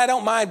I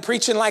don't mind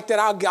preaching like that.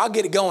 I'll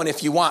get it going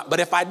if you want.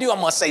 But if I do, I'm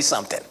going to say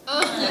something.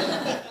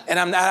 And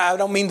I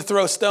don't mean to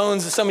throw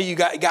stones. Some of you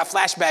got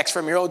flashbacks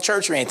from your old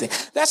church or anything.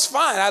 That's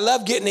fine. I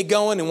love getting it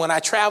going. And when I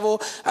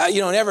travel,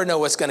 you don't ever know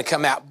what's going to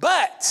come out.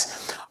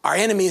 But our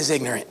enemy is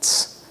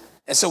ignorance.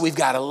 And so we've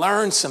got to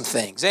learn some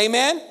things.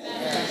 Amen?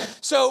 Amen.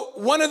 So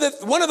one of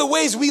the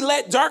ways we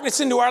let darkness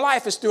into our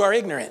life is through our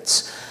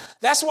ignorance.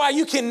 That's why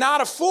you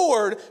cannot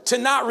afford to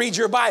not read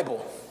your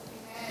Bible.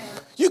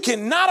 You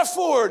cannot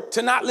afford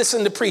to not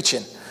listen to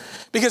preaching,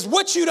 because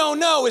what you don't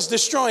know is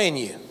destroying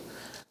you.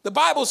 The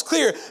Bible's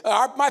clear.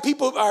 My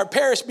people are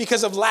perished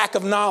because of lack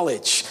of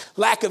knowledge,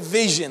 lack of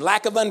vision,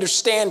 lack of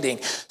understanding.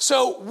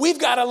 So we've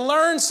got to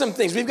learn some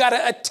things. We've got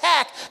to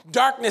attack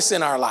darkness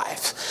in our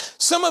life.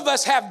 Some of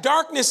us have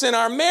darkness in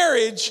our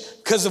marriage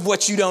because of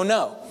what you don't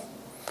know.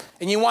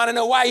 And you want to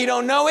know why you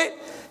don't know it?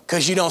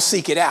 Because you don't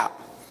seek it out.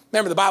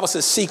 Remember, the Bible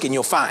says seek and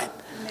you'll find.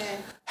 Amen.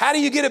 How do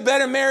you get a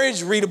better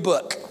marriage? Read a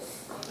book.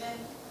 Amen.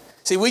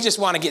 See, we just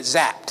want to get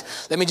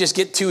zapped. Let me just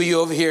get two of you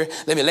over here.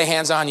 Let me lay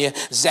hands on you,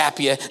 zap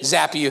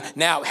you.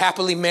 Now,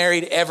 happily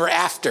married ever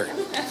after.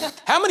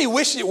 How many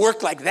wish it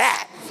worked like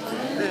that?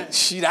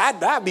 Shit,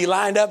 I'd be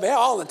lined up there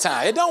all the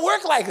time. It don't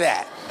work like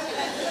that.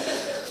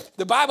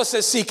 The Bible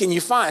says seek and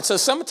you find. So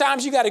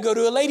sometimes you got to go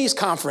to a ladies'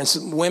 conference,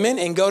 women,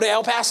 and go to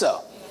El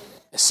Paso.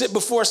 Sit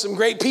before some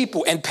great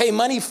people and pay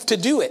money to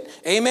do it.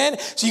 Amen?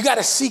 So you got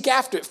to seek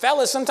after it.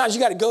 Fellas, sometimes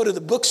you got to go to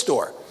the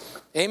bookstore.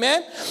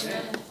 Amen?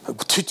 Amen.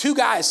 Two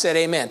guys said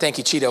amen. Thank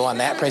you, Cheeto, on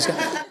that. Praise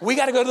God. We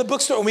got to go to the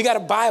bookstore and we got to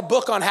buy a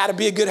book on how to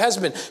be a good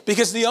husband,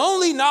 because the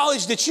only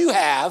knowledge that you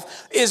have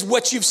is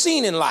what you've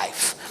seen in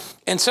life.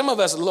 And some of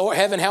us, Lord,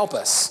 heaven help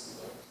us,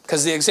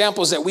 because the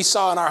examples that we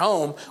saw in our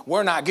home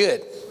were not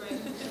good.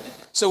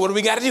 So what do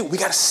we got to do? We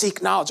got to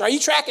seek knowledge. Are you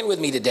tracking with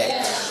me today?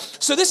 Yeah.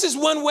 So this is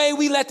one way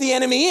we let the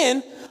enemy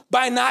in,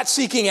 by not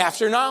seeking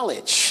after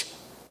knowledge.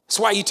 That's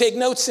why you take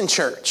notes in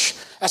church.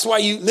 That's why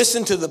you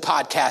listen to the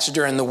podcast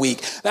during the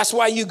week. That's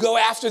why you go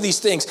after these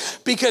things,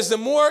 because the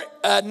more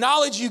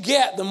knowledge you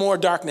get, the more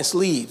darkness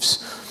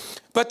leaves.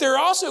 But there are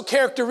also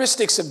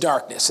characteristics of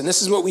darkness. And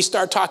this is what we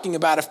started talking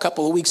about a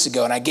couple of weeks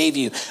ago. And I'm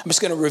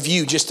just going to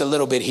review just a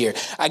little bit here.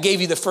 I gave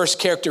you the first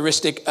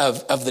characteristic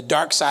of the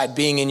dark side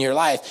being in your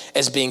life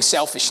as being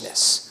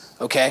selfishness.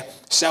 Okay?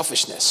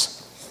 Selfishness.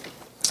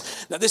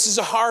 Now, this is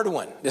a hard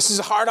one. This is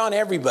hard on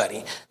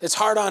everybody. It's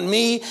hard on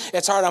me.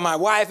 It's hard on my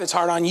wife. It's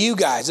hard on you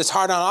guys. It's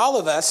hard on all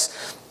of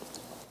us.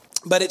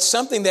 but it's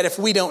something that if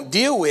we don't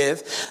deal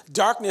with,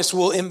 darkness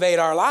will invade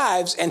our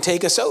lives and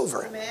take us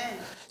over. Amen.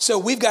 So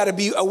we've got to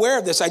be aware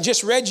of this. I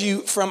just read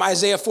you from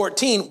Isaiah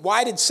 14.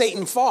 Why did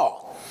Satan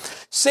fall?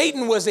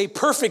 Satan was a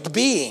perfect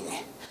being.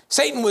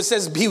 Satan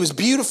says he was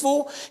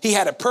beautiful. He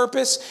had a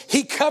purpose.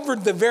 He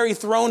covered the very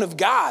throne of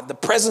God, the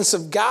presence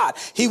of God.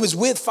 He was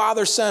with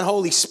Father, Son,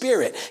 Holy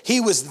Spirit. He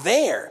was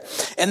there.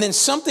 And then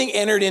something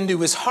entered into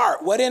his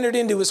heart. What entered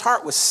into his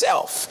heart was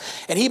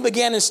self. And he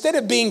began, instead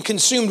of being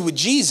consumed with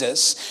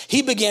Jesus,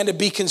 he began to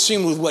be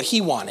consumed with what he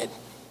wanted.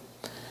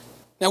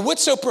 Now,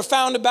 what's so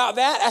profound about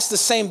that? That's the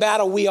same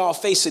battle we all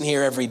face in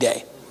here every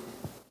day.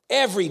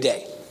 Every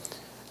day.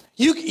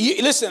 You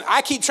listen,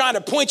 I keep trying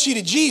to point you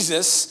to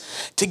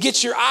Jesus to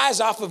get your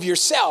eyes off of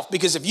yourself,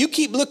 because if you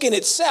keep looking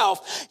at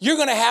self, you're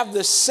going to have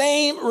the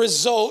same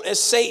result as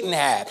Satan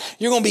had.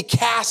 You're going to be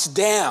cast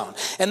down.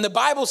 And the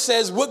Bible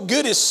says, what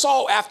good is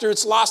salt after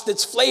it's lost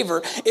its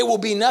flavor? It will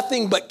be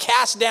nothing but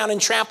cast down and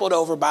trampled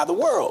over by the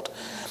world.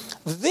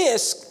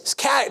 This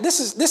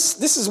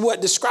is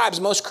what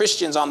describes most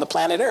Christians on the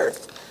planet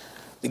Earth.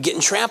 They're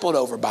getting trampled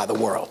over by the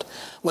world.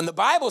 When the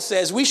Bible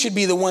says we should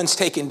be the ones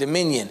taking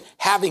dominion,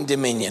 having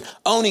dominion,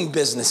 owning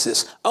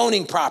businesses,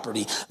 owning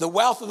property. The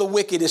wealth of the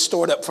wicked is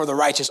stored up for the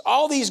righteous.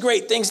 All these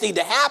great things need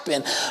to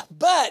happen,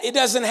 but it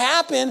doesn't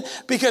happen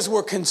because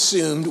we're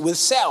consumed with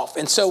self.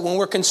 And so when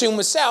we're consumed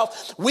with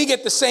self, we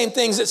get the same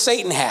things that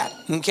Satan had,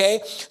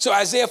 okay? So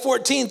Isaiah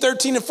 14,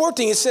 13 and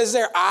 14, it says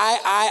there,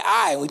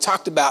 I. We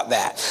talked about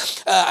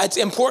that. It's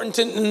important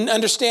to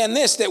understand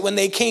this, that when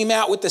they came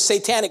out with the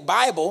Satanic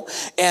Bible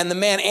and the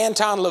man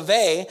Anton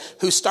LaVey,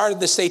 who started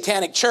the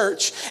Satanic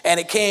Church, and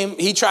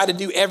he tried to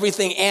do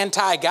everything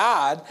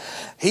anti-God.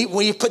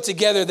 When he put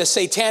together the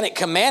Satanic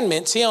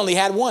Commandments, he only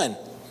had one.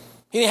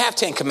 He didn't have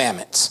 10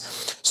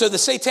 commandments. So the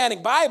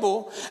Satanic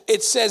Bible,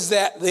 it says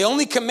that the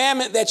only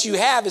commandment that you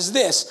have is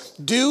this: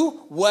 do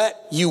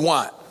what you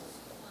want.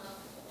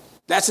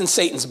 That's in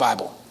Satan's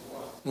Bible.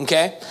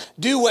 Okay?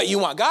 Do what you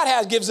want.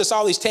 God gives us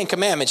all these 10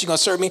 commandments. You're going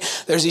to serve me?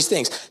 There's these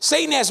things.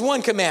 Satan has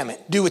one commandment: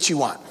 do what you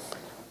want.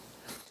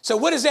 So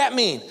what does that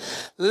mean?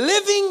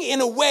 Living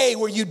in a way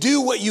where you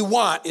do what you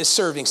want is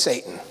serving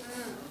Satan.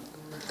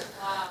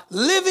 Wow.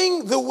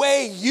 Living the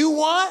way you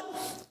want,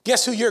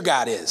 guess who your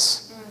God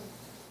is?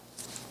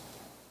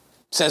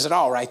 Says it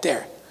all right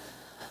there.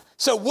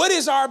 So what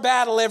is our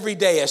battle every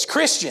day as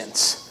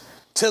Christians?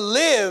 To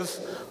live,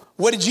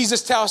 what did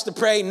Jesus tell us to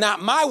pray? Not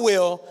my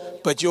will,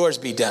 but yours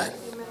be done.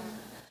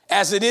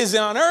 As it is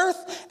on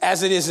earth,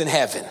 as it is in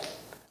heaven.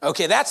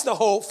 Okay, that's the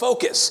whole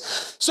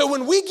focus. So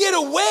when we get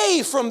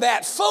away from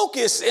that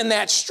focus and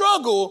that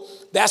struggle,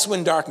 that's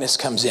when darkness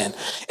comes in.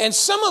 And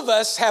some of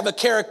us have a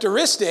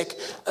characteristic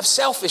of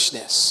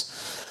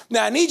selfishness.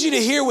 Now, I need you to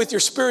hear with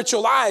your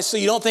spiritual eyes so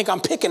you don't think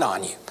I'm picking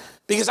on you,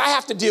 because I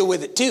have to deal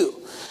with it too.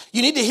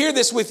 You need to hear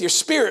this with your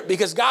spirit,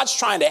 because God's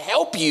trying to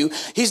help you.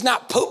 He's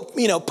not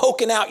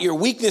poking out your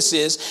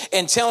weaknesses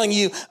and telling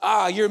you,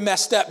 you're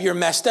messed up, you're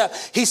messed up.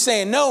 He's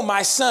saying, no,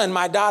 my son,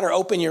 my daughter,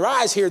 open your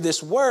eyes, hear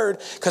this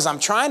word, because I'm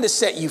trying to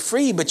set you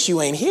free, but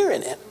you ain't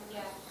hearing it.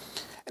 Yeah.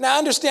 And I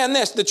understand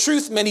this. The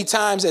truth, many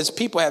times, as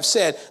people have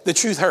said, the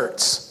truth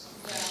hurts.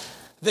 Yeah.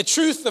 The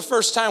truth, the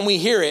first time we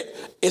hear it,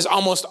 is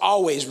almost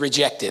always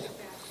rejected. Yeah.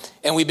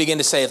 And we begin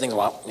to say things,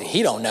 well,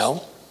 he don't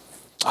know.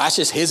 That's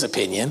just his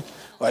opinion.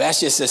 Or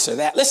that's just this or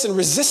that. Listen,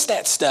 resist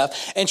that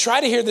stuff and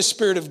try to hear the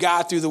Spirit of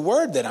God through the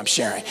word that I'm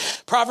sharing.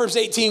 Proverbs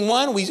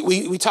 18:1,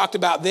 we talked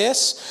about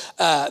this.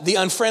 The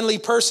unfriendly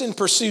person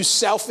pursues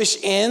selfish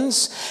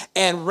ends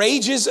and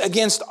rages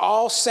against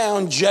all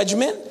sound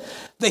judgment.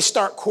 They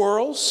start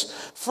quarrels.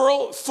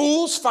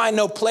 Fools find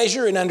no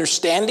pleasure in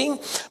understanding,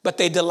 but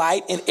they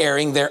delight in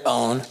airing their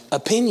own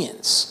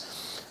opinions.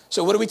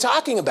 So what are we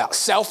talking about?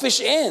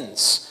 Selfish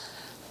ends.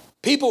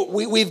 People,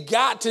 we've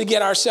got to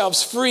get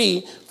ourselves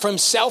free from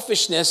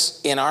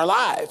selfishness in our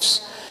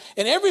lives.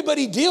 And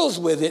everybody deals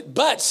with it,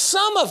 but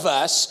some of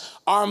us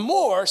are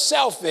more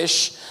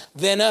selfish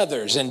than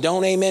others. And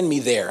don't amen me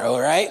there, all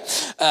right?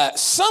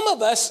 Some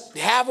of us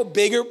have a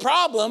bigger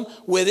problem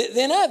with it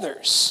than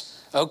others.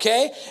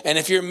 Okay? And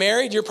if you're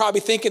married, you're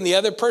probably thinking the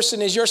other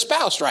person is your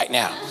spouse right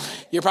now.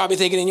 You're probably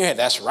thinking in your head,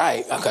 that's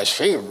right, because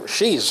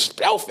she's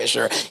selfish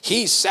or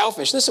he's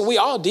selfish. Listen, we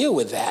all deal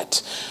with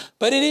that.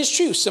 But it is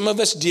true. Some of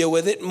us deal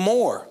with it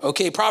more.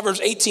 Okay, Proverbs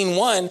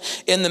 18:1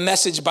 in the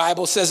Message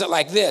Bible says it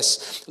like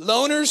this: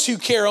 loners who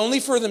care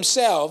only for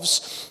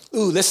themselves,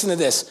 listen to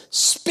this,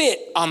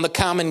 spit on the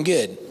common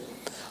good.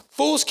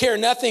 Fools care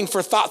nothing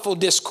for thoughtful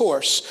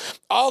discourse.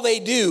 All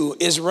they do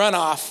is run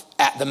off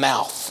at the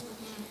mouth.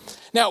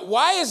 Now,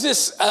 why is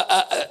this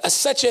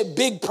such a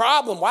big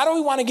problem? Why do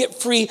we want to get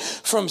free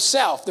from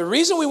self? The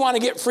reason we want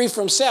to get free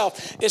from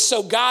self is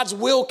so God's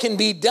will can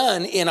be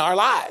done in our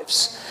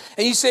lives.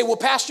 And you say, well,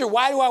 Pastor,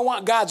 why do I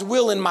want God's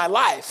will in my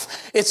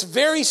life? It's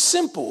very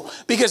simple,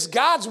 because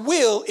God's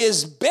will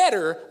is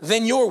better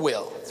than your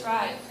will. That's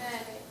right.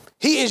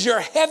 He is your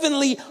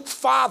heavenly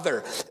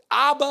Father,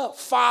 Abba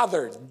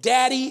Father,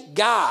 Daddy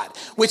God,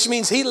 which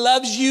means he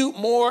loves you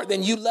more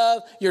than you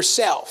love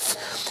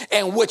yourself.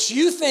 And what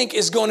you think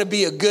is going to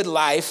be a good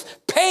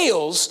life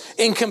pales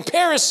in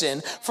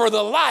comparison for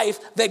the life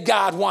that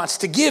God wants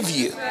to give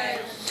you. Right.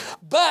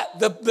 But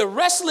the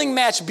wrestling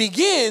match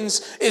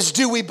begins is,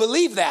 do we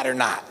believe that or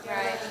not?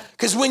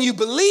 Because when you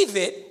believe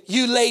it,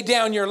 you lay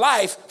down your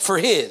life for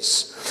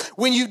his.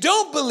 When you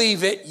don't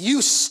believe it,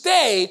 you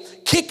stay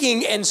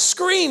kicking and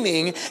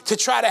screaming to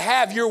try to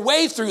have your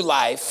way through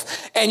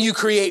life, and you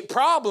create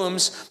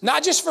problems,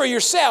 not just for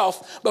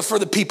yourself, but for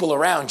the people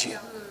around you.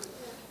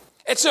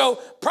 And so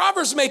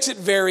Proverbs makes it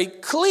very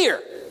clear.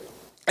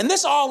 And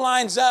this all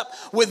lines up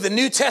with the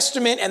New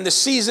Testament and the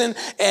season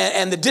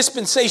and the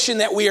dispensation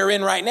that we are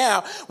in right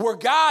now, where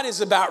God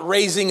is about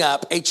raising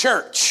up a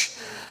church.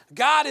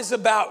 God is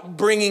about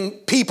bringing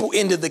people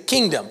into the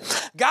kingdom.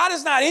 God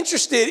is not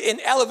interested in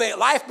Elevate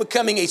Life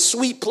becoming a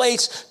sweet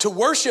place to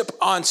worship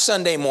on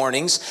Sunday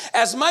mornings,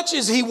 as much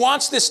as he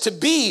wants this to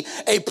be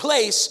a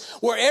place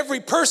where every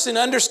person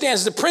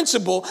understands the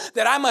principle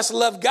that I must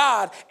love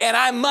God and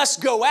I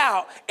must go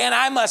out and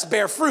I must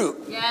bear fruit.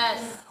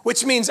 Yes.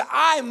 Which means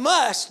I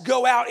must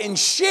go out and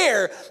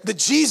share the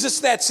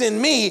Jesus that's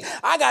in me.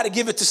 I got to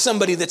give it to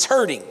somebody that's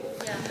hurting.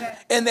 Yeah.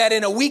 And that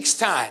in a week's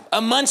time,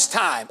 a month's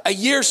time, a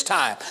year's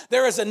time,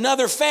 there is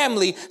another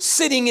family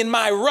sitting in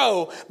my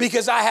row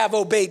because I have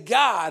obeyed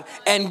God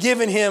and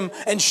given him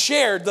and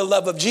shared the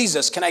love of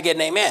Jesus. Can I get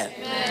an amen?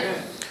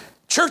 Amen.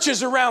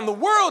 Churches around the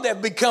world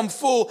have become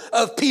full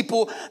of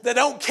people that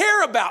don't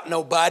care about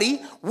nobody.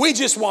 We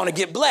just want to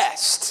get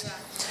blessed. Yeah.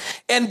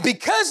 And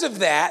because of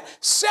that,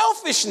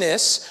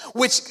 selfishness,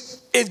 which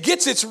it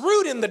gets its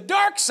root in the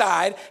dark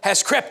side,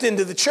 has crept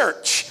into the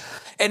church.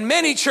 And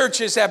many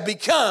churches have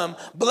become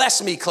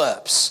bless me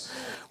clubs,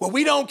 where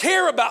we don't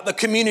care about the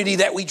community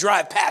that we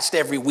drive past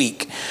every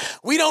week.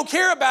 We don't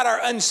care about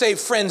our unsaved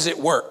friends at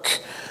work.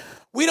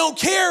 We don't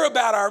care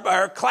about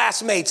our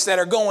classmates that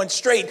are going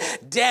straight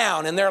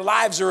down and their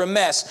lives are a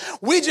mess.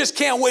 We just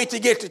can't wait to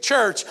get to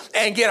church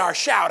and get our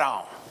shout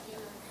on.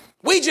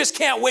 We just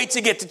can't wait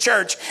to get to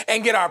church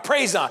and get our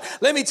praise on.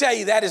 Let me tell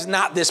you, that is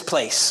not this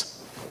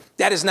place.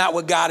 That is not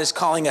what God is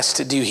calling us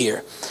to do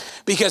here.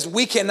 Because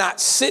we cannot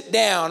sit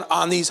down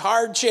on these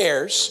hard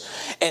chairs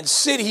and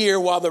sit here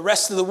while the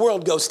rest of the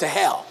world goes to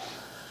hell.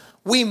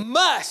 We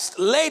must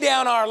lay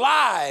down our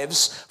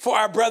lives for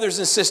our brothers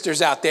and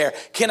sisters out there.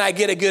 Can I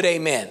get a good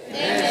amen?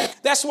 Amen.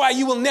 That's why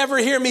you will never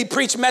hear me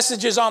preach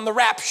messages on the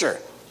rapture.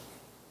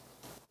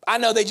 I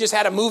know they just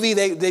had a movie.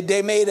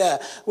 They made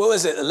what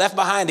was it? Left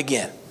Behind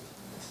Again.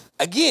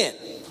 I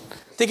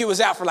think it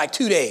was out for like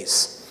 2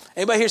 days.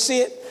 Anybody here see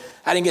it?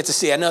 I didn't get to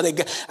see it.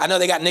 I know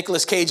they got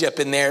Nicolas Cage up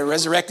in there,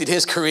 resurrected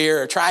his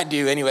career, or tried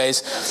to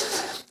anyways.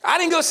 I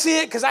didn't go see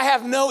it because I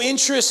have no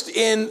interest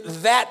in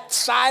that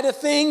side of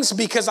things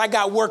because I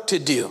got work to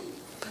do.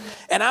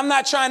 And I'm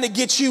not trying to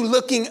get you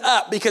looking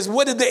up, because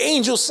what did the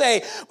angel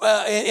say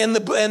in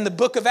the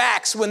book of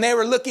Acts when they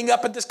were looking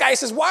up at the sky? He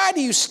says, why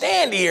do you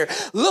stand here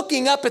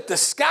looking up at the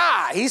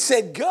sky? He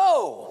said,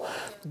 go.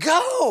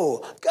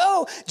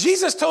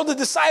 Jesus told the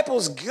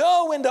disciples,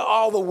 go into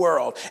all the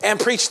world and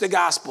preach the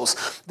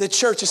gospels. The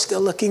church is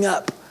still looking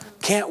up.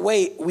 Can't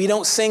wait. We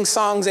don't sing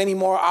songs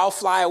anymore. I'll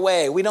fly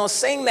away. We don't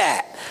sing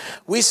that.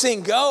 We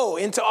sing, go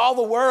into all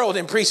the world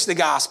and preach the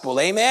gospel.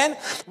 Amen.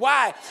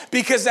 Why?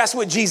 Because that's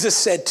what Jesus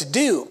said to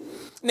do.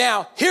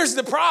 Now, here's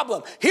the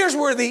problem. Here's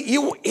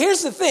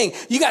the thing.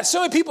 You got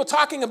so many people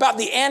talking about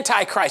the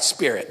Antichrist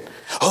spirit.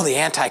 Oh, the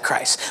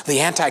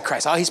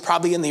Antichrist. Oh, he's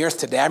probably in the earth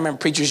today. I remember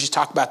preachers used to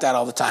talk about that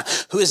all the time.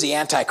 Who is the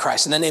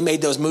Antichrist? And then they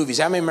made those movies.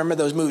 How many remember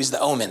those movies,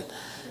 The Omen?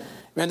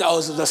 Remember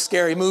those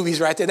scary movies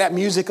right there? That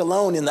music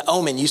alone in The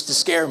Omen used to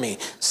scare me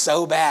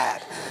so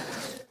bad.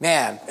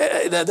 Man,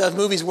 the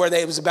movies where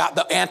it was about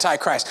the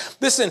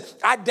Antichrist. Listen,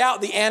 I doubt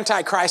the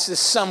Antichrist is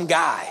some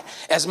guy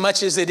as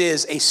much as it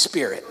is a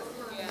spirit.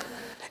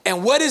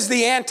 And what is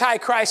the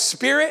Antichrist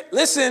spirit?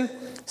 Listen,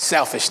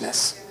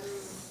 selfishness.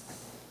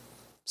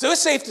 So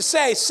it's safe to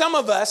say some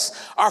of us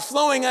are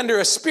flowing under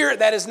a spirit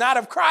that is not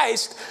of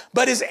Christ,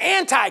 but is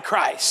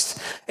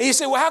Antichrist. And you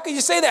say, well, how can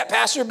you say that,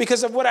 Pastor?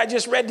 Because of what I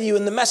just read to you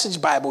in the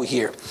Message Bible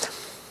here.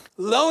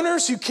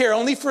 Loners who care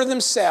only for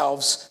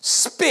themselves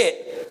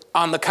spit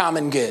on the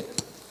common good.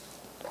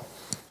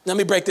 Let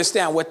me break this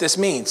down, what this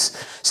means.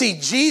 See,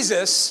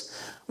 Jesus,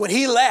 when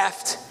he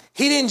left,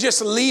 he didn't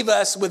just leave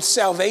us with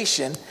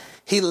salvation.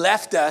 He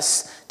left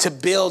us to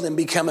build and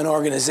become an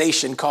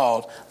organization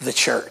called the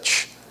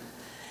church.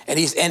 And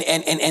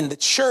the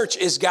church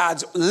is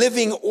God's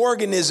living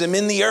organism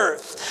in the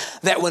earth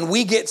that when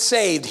we get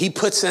saved, he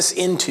puts us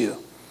into.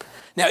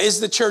 Now, is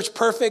the church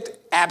perfect?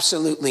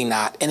 Absolutely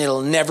not. And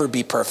it'll never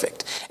be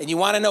perfect. And you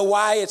want to know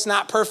why it's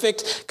not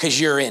perfect? Because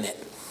you're in it.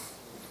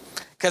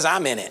 Because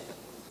I'm in it.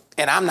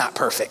 And I'm not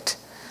perfect.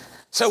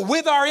 So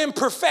with our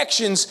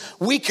imperfections,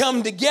 we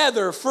come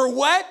together for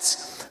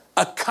what?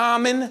 A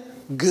common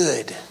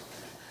good.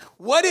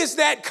 What is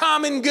that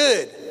common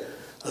good?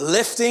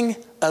 Lifting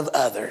of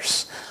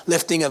others.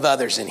 Lifting of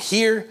others in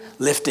here,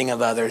 lifting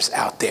of others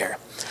out there.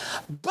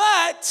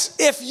 But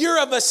if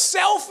you're of a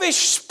selfish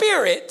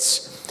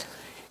spirit,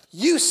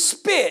 you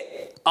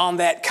spit on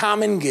that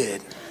common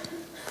good.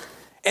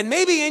 And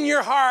maybe in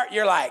your heart,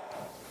 you're like,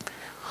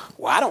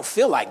 Well, I don't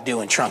feel like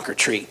doing trunk or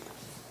treat.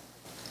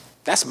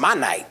 That's my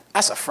night.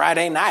 That's a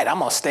Friday night. I'm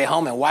going to stay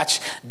home and watch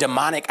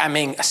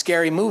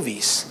scary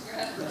movies.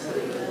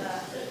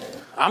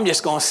 I'm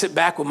just going to sit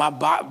back with my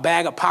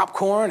bag of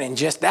popcorn and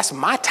that's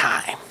my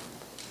time.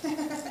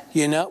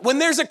 You know, when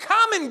there's a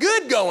common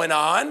good going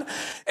on,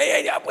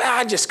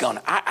 I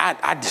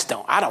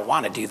don't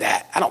want to do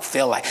that. I don't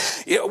feel like,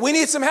 we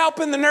need some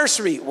help in the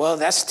nursery. Well,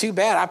 that's too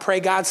bad. I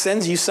pray God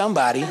sends you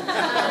somebody.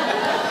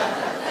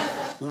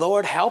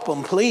 Lord, help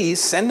them, please.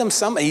 Send them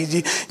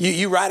somebody.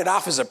 You write it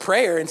off as a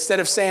prayer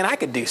instead of saying, I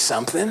could do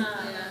something.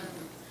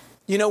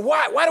 You know,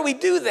 why do we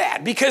do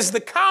that? Because the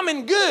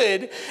common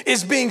good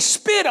is being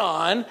spit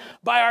on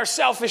by our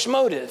selfish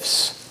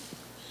motives.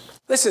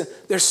 Listen,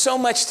 there's so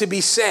much to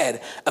be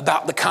said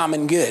about the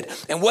common good.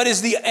 And what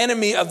is the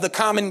enemy of the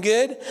common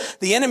good?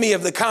 The enemy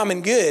of the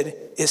common good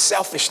is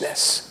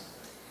selfishness.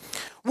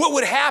 What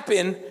would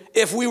happen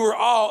if we were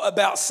all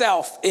about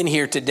self in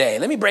here today?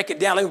 Let me break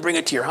it down. Let me bring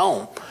it to your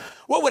home.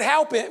 What would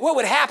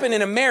happen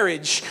in a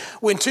marriage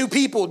when two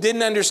people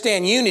didn't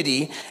understand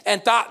unity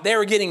and thought they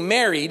were getting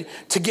married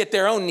to get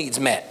their own needs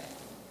met?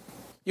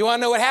 You want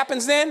to know what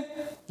happens then?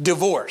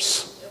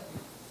 Divorce.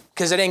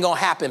 Because it ain't going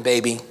to happen,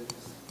 baby.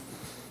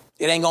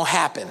 It ain't going to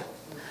happen.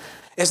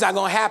 It's not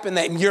going to happen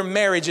that your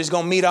marriage is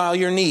going to meet all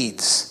your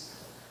needs.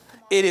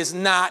 It is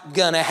not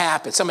going to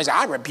happen. Somebody says,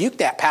 I rebuke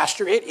that,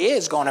 Pastor. It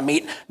is going to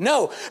meet.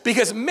 No,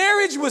 because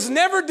marriage was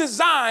never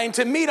designed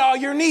to meet all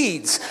your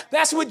needs.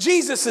 That's what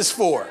Jesus is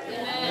for.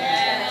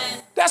 Amen.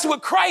 That's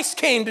what Christ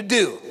came to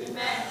do.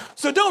 Amen.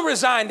 So don't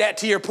resign that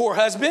to your poor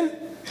husband.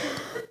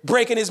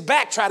 Breaking his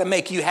back, try to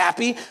make you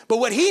happy. But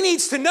what he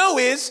needs to know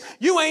is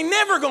you ain't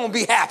never going to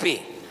be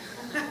happy.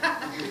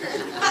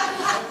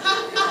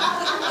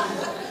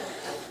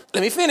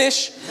 Let me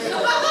finish.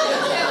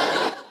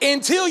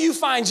 Until you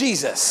find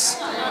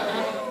Jesus.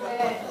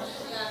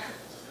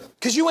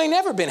 Because you ain't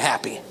never been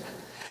happy.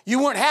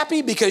 You weren't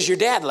happy because your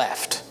dad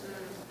left.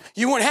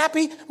 You weren't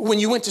happy when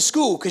you went to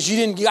school because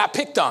you got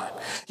picked on.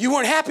 You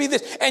weren't happy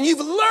and you've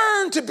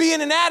learned to be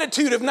in an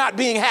attitude of not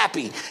being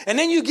happy. And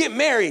then you get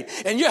married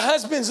and your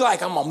husband's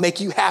like, I'm going to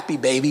make you happy,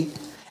 baby.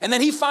 And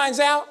then he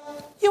finds out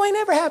you ain't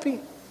never happy.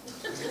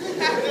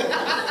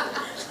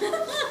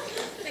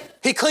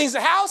 He cleans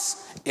the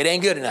house. It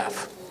ain't good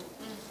enough.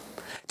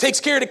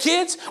 Takes care of the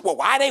kids. Well,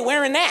 why are they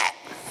wearing that?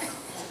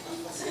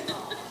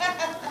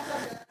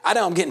 I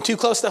know I'm getting too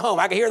close to home.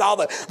 I can hear all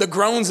the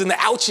groans and the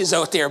ouches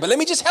out there. But let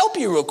me just help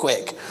you real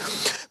quick.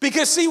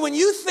 Because see, when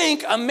you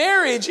think a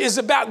marriage is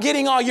about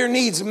getting all your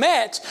needs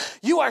met,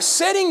 you are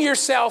setting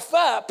yourself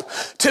up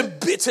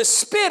to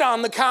spit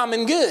on the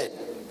common good.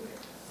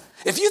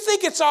 If you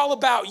think it's all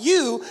about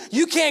you,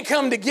 you can't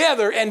come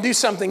together and do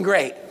something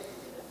great.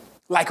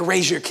 Like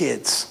raise your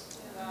kids.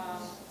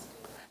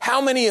 How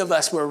many of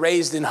us were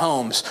raised in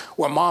homes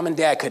where mom and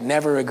dad could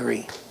never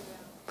agree?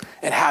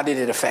 And how did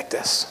it affect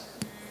us?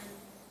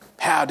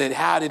 How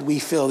did we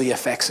feel the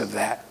effects of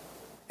that?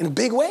 In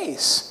big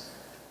ways.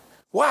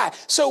 Why?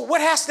 So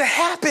what has to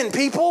happen,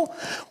 people?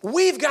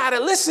 We've got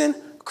to,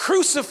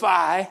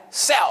 crucify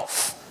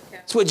self.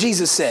 That's what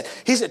Jesus said.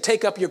 He said,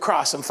 take up your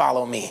cross and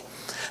follow me.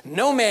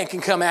 No man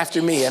can come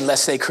after me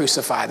unless they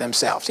crucify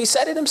themselves. He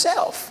said it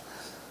himself.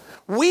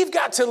 We've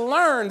got to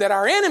learn that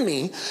our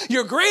enemy,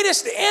 your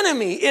greatest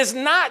enemy, is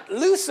not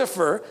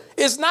Lucifer,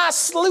 it's not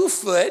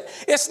Slewfoot,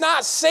 it's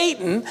not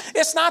Satan,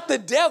 it's not the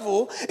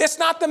devil, it's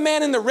not the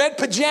man in the red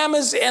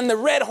pajamas and the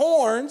red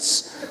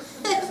horns.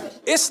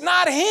 It's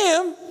not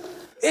him,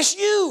 it's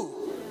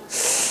you.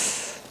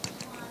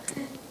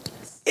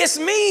 It's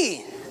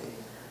me.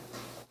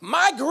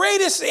 My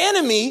greatest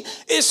enemy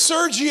is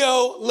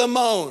Sergio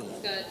Limon.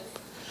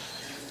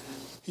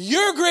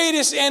 Your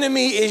greatest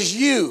enemy is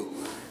you.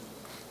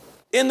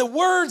 In the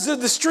words of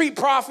the street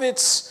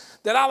prophets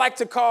that I like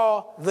to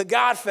call the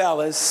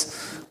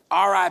Godfellas,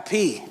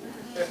 R.I.P.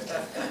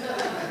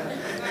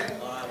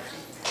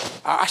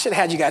 I should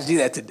have had you guys do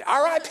that today.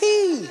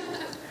 R.I.P.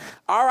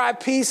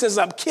 R.I.P. says,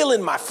 I'm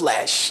killing my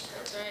flesh.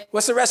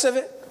 What's the rest of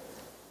it?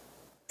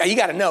 Oh, you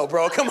got to know,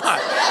 bro. Come on.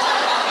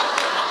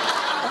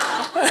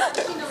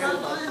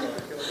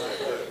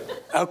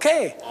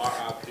 Okay.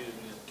 R.I.P. means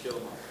kill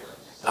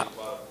my flesh.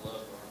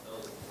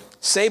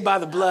 Saved by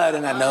the blood,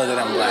 and I know that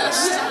I'm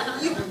blessed.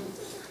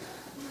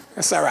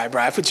 That's all right,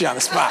 bro. I put you on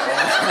the spot.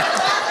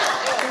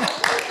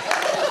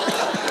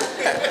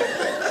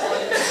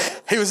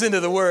 He was into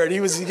the word.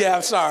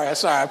 I'm sorry.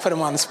 I put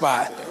him on the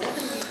spot.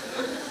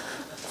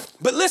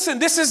 But listen,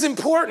 this is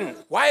important.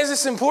 Why is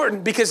this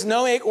important? Because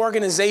no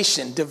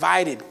organization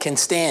divided can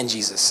stand,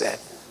 Jesus said.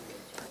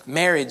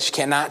 Marriage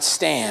cannot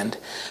stand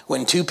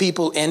when two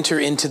people enter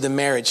into the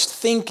marriage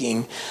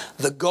thinking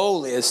the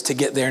goal is to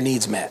get their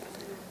needs met.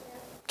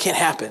 Can't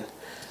happen.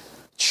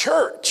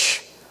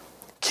 Church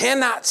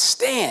cannot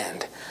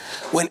stand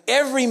when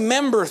every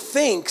member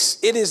thinks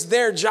it is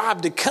their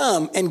job to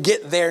come and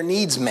get their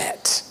needs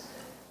met.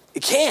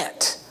 It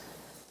can't.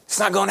 It's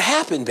not going to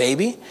happen,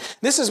 baby.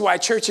 This is why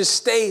churches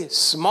stay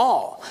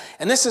small.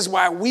 And this is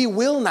why we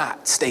will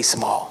not stay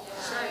small.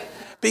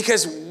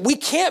 Because we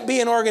can't be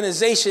an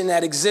organization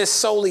that exists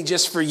solely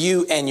just for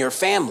you and your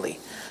family.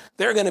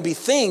 There are going to be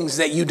things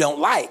that you don't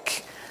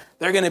like.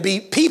 There are going to be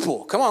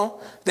people, come on,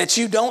 that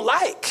you don't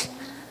like.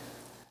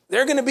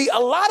 There are going to be a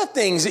lot of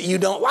things that you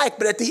don't like.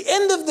 But at the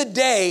end of the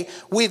day,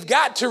 we've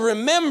got to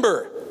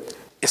remember,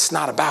 it's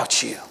not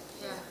about you.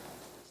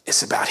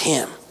 It's about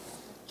him.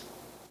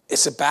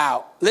 It's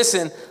about,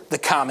 listen, the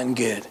common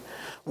good.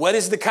 What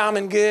is the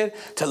common good?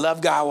 To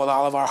love God with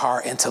all of our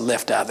heart and to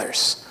lift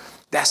others.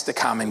 That's the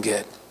common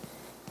good.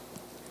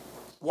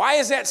 Why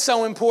is that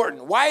so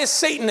important? Why does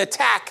Satan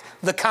attack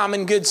the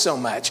common good so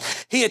much?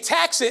 He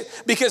attacks it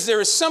because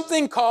there is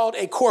something called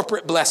a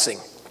corporate blessing.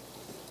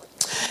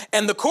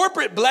 And the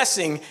corporate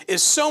blessing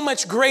is so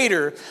much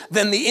greater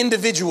than the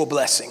individual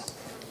blessing.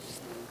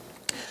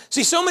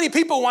 See, so many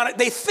people want it.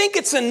 They think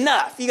it's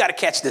enough. You got to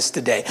catch this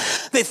today.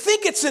 They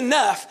think it's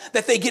enough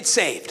that they get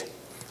saved.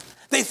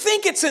 They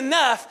think it's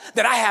enough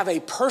that I have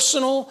a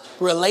personal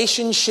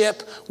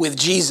relationship with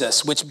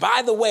Jesus, which,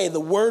 by the way, the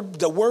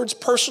words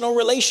personal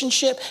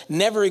relationship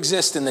never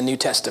exist in the New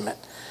Testament.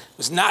 It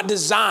was not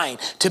designed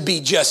to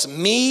be just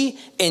me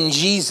and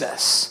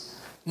Jesus.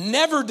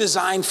 Never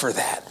designed for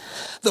that.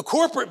 The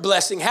corporate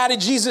blessing, how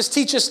did Jesus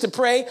teach us to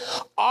pray?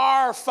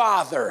 Our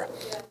Father,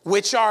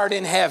 which art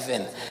in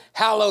heaven,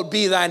 hallowed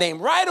be thy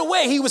name. Right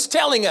away, he was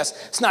telling us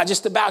it's not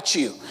just about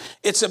you.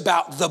 It's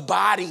about the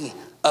body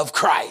of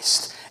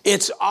Christ.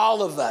 It's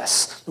all of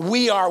us.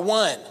 We are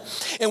one.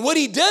 And what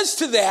he does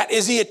to that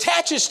is he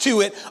attaches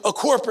to it a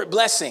corporate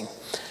blessing.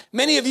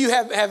 Many of you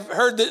have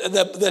heard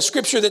the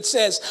scripture that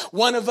says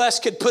one of us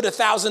could put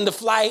 1,000 to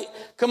flight.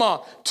 Come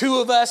on. Two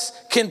of us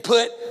can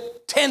put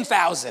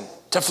 10,000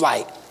 to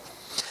flight.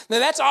 Now,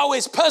 that's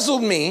always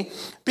puzzled me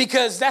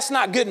because that's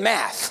not good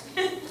math.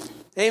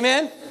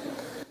 Amen?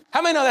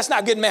 How many know that's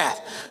not good math?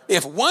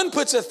 If one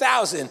puts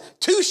 1,000,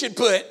 two should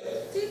put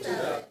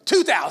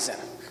 2,000.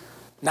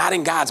 Not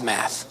in God's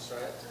math.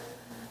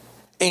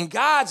 In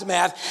God's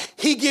math,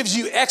 he gives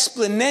you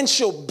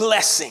exponential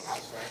blessing.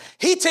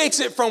 He takes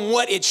it from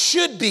what it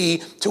should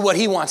be to what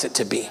he wants it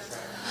to be.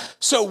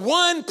 So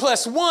 1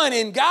 plus 1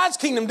 in God's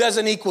kingdom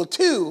doesn't equal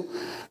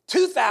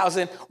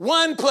 2,000.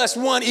 1 plus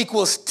 1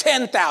 equals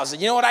 10,000.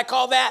 You know what I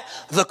call that?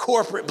 The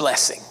corporate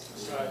blessing.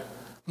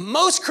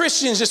 Most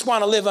Christians just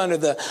want to live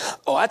under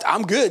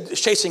I'm good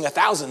chasing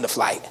 1,000 to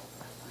flight.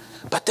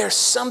 But there's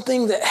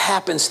something that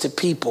happens to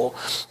people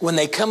when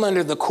they come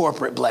under the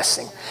corporate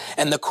blessing.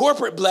 And the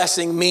corporate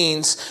blessing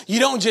means you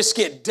don't just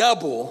get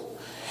double,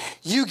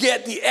 you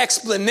get the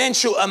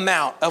exponential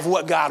amount of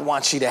what God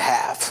wants you to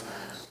have.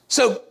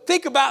 So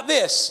think about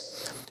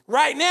this.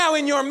 Right now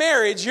in your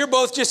marriage, you're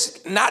both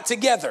just not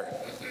together,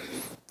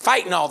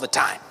 fighting all the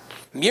time.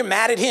 You're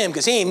mad at him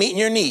because he ain't meeting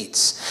your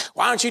needs.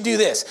 Why don't you do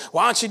this?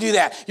 Why don't you do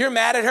that? You're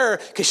mad at her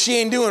because she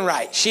ain't doing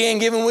right. She ain't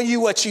giving you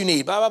what you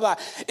need, blah, blah, blah.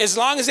 As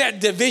long as that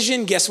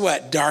division, guess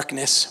what?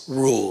 Darkness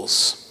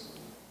rules.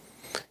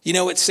 You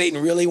know what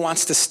Satan really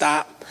wants to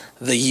stop?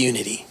 The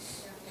unity.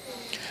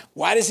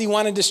 Why does he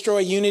want to destroy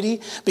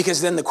unity? Because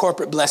then the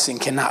corporate blessing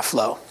cannot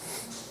flow.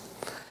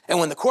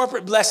 And when the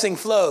corporate blessing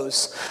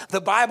flows,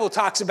 the Bible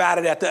talks about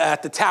it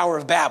at the Tower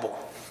of Babel.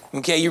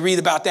 Okay, you read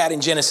about that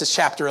in Genesis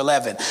chapter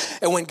 11.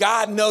 And when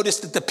God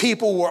noticed that the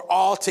people were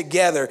all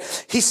together,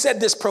 he said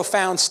this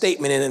profound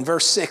statement in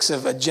verse 6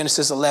 of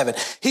Genesis 11.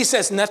 He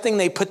says, nothing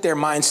they put their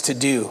minds to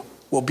do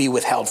will be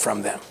withheld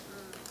from them.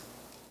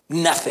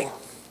 Nothing.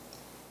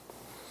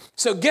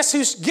 So guess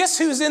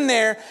who's in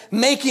there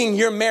making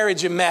your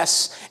marriage a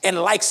mess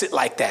and likes it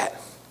like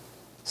that?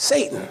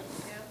 Satan.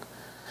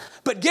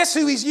 But guess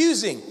who he's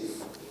using?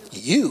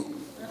 You.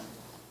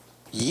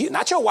 You,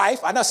 not your wife.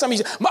 I know some of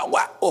you, my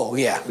wife. Oh,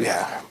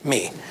 yeah,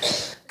 me.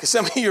 Because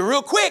some of you are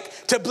real quick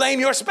to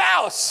blame your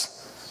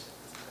spouse.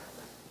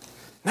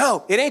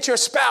 No, it ain't your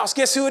spouse.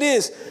 Guess who it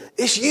is?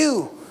 It's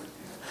you.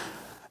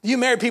 You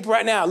married people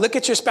right now. Look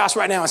at your spouse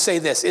right now and say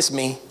this. It's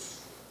me.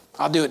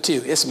 I'll do it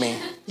too. It's me.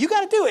 You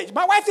got to do it.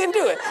 My wife didn't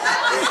do it.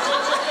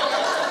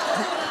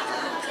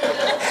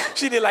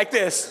 She did like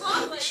this.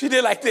 She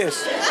did like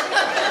this.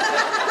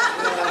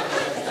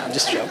 I'm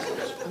just joking.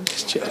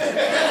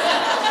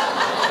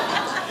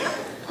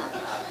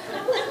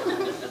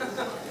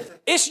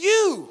 It's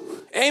you.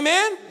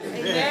 Amen?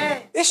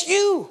 Amen. It's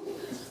you.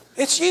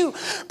 It's you.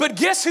 But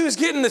guess who's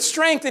getting the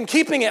strength and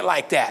keeping it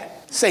like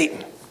that?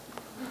 Satan.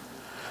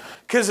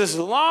 Because as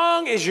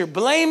long as you're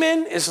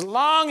blaming, as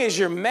long as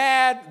you're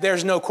mad,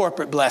 there's no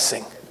corporate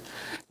blessing.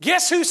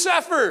 Guess who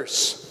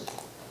suffers?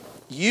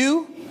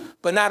 You,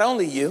 but not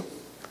only you,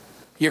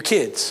 your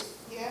kids.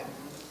 Yeah.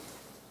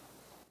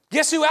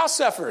 Guess who else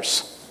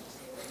suffers?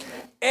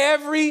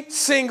 Every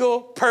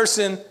single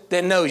person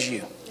that knows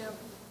you.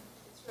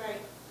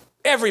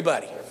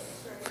 Everybody.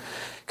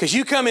 Because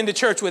you come into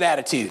church with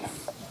attitude.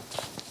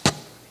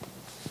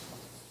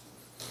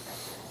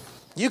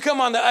 You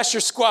come on the usher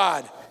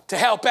squad to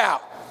help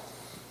out,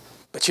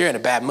 but you're in a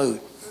bad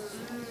mood.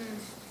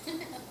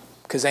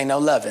 Because ain't no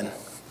loving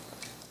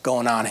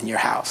going on in your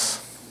house.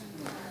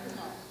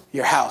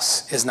 Your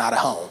house is not a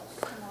home.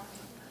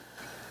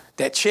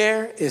 That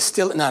chair is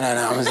still, no.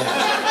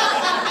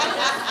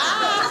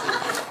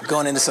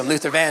 Going into some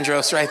Luther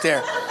Vandross right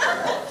there.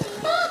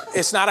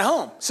 It's not a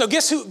home. So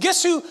guess who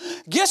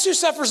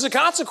suffers the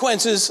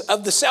consequences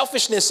of the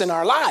selfishness in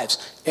our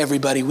lives?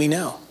 Everybody we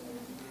know.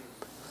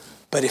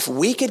 But if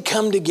we could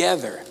come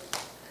together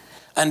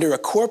under a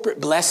corporate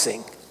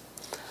blessing,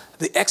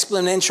 the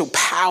exponential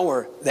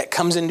power that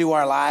comes into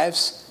our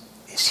lives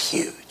is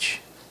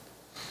huge.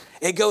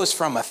 It goes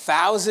from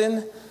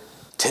 1,000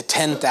 to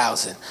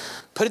 10,000.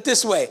 Put it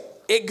this way.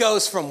 It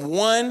goes from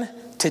 1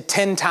 to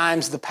 10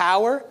 times the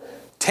power,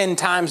 10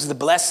 times the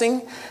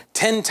blessing,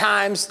 10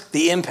 times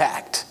the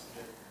impact.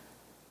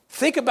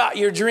 Think about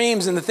your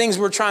dreams and the things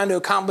we're trying to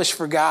accomplish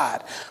for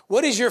God.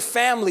 What is your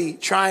family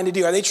trying to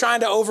do? Are they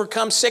trying to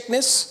overcome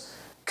sickness?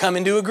 Come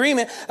into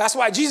agreement. That's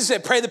why Jesus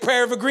said, pray the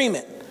prayer of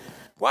agreement.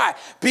 Why?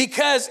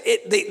 Because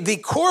the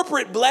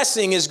corporate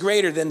blessing is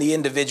greater than the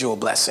individual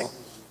blessing.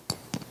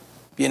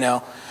 You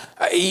know,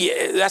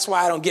 that's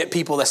why I don't get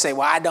people that say,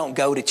 well, I don't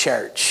go to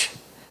church.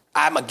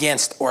 I'm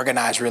against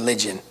organized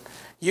religion.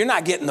 You're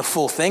not getting the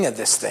full thing of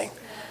this thing.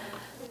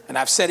 And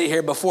I've said it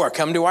here before.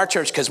 Come to our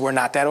church because we're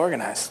not that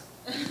organized.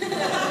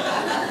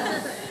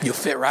 You'll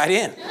fit right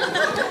in.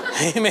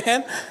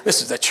 Amen.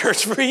 This is the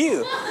church for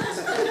you.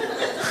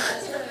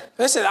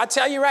 Listen, I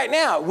tell you right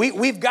now,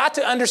 we've got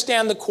to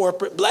understand the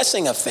corporate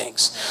blessing of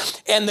things.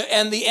 And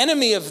the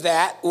enemy of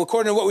that,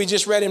 according to what we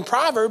just read in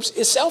Proverbs,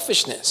 is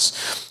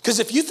selfishness. Because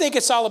if you think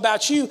it's all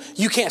about you,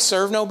 you can't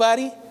serve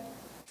nobody.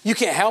 You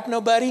can't help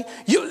nobody.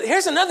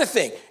 Here's another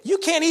thing. You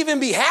can't even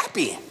be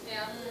happy.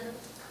 Yeah.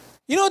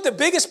 You know what the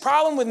biggest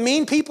problem with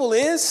mean people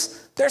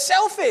is? They're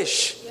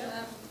selfish.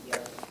 Yeah.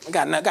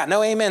 I got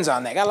no amens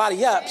on that. Got a lot of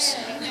yups.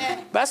 Yeah.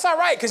 But that's all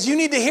right, because you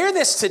need to hear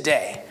this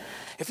today.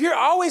 If you're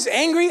always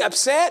angry,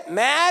 upset,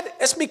 mad,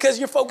 it's because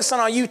you're focusing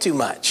on you too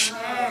much.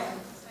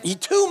 You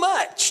too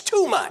much.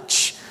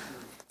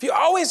 If you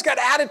always got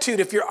attitude,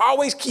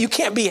 you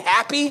can't be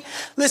happy.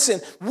 Listen,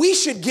 we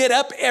should get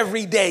up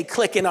every day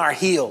clicking our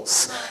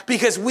heels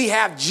because we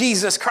have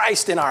Jesus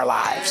Christ in our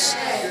lives.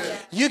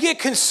 You get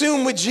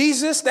consumed with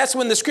Jesus, that's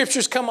when the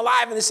scriptures come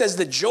alive and it says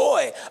the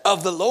joy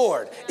of the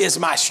Lord is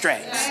my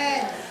strength.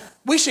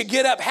 We should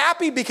get up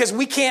happy because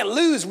we can't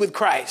lose with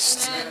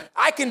Christ.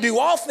 I can do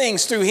all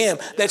things through him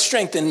that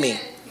strengthen me.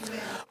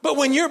 But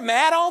when you're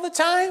mad all the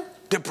time,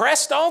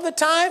 depressed all the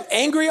time,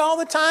 angry all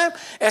the time,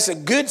 that's a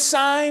good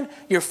sign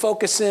you're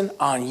focusing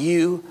on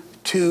you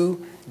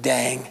too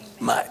dang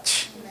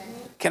much.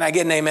 Can I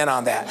get an amen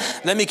on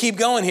that? Let me keep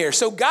going here.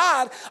 So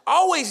God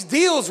always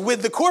deals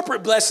with the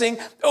corporate blessing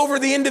over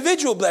the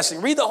individual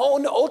blessing. Read the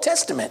whole Old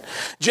Testament.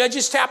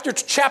 Judges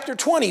chapter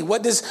 20.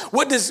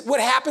 What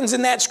happens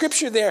in that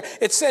scripture there?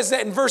 It says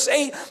that in verse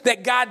 8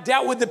 that God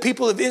dealt with the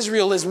people of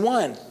Israel as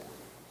one.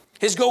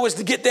 His goal was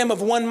to get them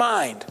of one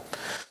mind.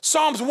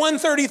 Psalms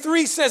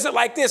 133 says it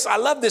like this. I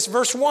love this.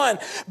 Verse 1.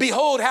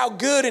 Behold, how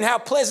good and how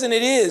pleasant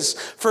it is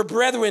for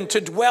brethren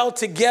to dwell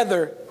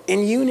together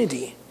in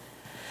unity.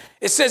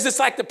 It says it's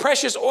like the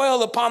precious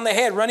oil upon the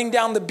head running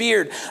down the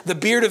beard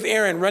of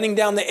Aaron running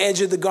down the edge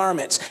of the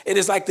garments. It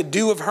is like the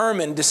dew of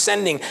Hermon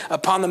descending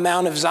upon the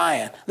Mount of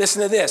Zion.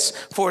 Listen to this.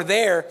 For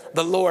there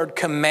the Lord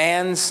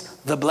commands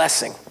the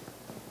blessing.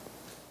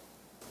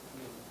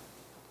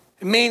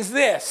 It means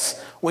this.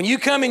 When you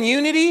come in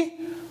unity,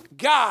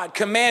 God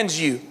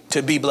commands you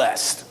to be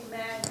blessed.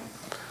 Amen.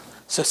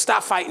 So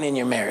stop fighting in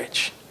your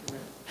marriage.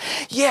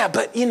 Yeah,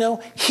 but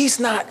he's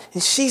not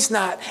and she's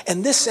not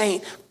and this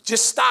ain't.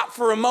 Just stop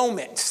for a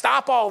moment.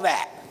 Stop all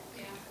that.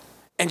 Yeah.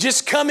 And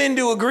just come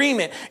into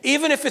agreement,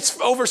 even if it's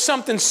over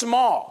something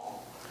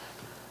small.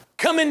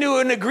 Come into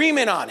an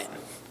agreement on it.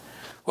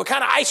 What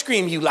kind of ice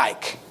cream you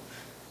like?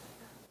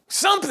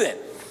 Something.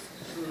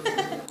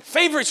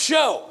 Favorite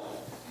show.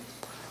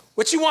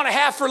 What you want to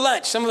have for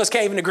lunch? Some of us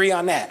can't even agree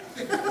on that.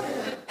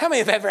 How many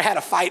have ever had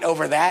a fight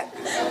over that?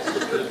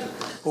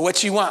 Well,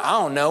 what you want? I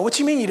don't know. What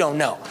you mean you don't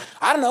know?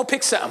 I don't know.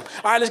 Pick something.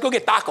 All right, let's go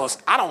get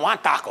tacos. I don't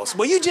want tacos.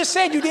 Well, you just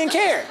said you didn't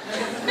care.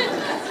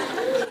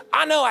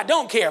 I know I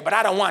don't care, but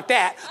I don't want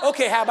that.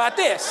 Okay, how about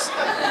this?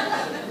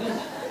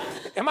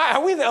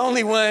 Are we the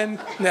only one?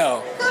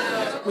 No.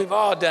 We've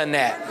all done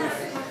that.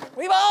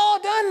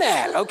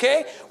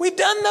 Okay? We've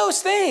done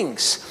those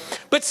things.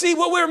 But see,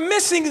 what we're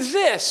missing is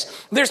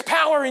this. There's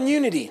power in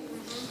unity.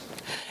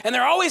 And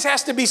there always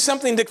has to be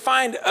something to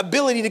find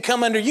ability to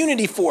come under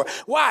unity for.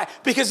 Why?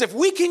 Because if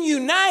we can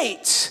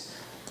unite,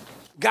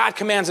 God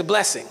commands a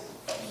blessing.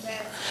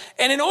 Amen.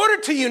 And in order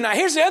to unite,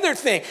 here's the other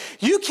thing.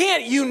 You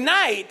can't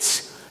unite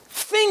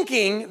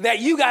thinking that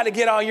you got to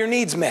get all your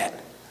needs met.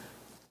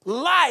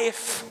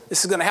 Life,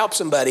 this is going to help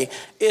somebody,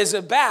 is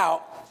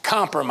about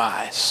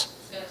compromise.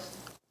 Yes.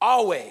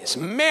 Always.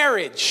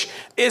 Marriage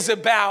is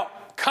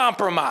about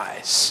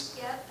compromise.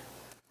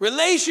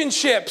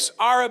 Relationships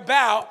are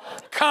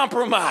about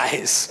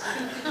compromise.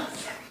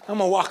 I'm going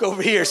to walk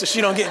over here so she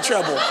don't get in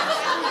trouble.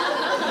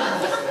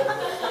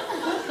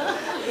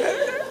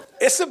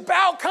 It's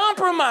about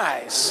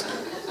compromise.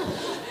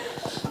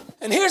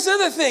 And here's the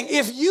other thing.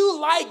 If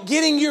you like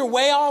getting your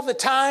way all the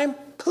time,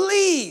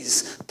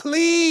 please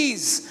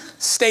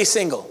stay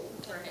single.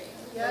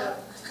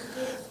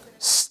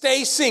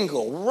 Stay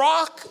single.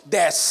 Rock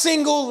that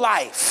single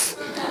life.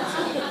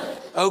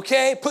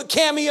 Okay? Put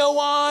Cameo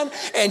on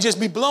and just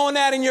be blowing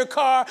that in your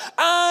car.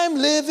 I'm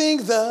living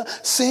the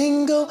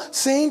single.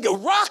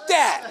 Rock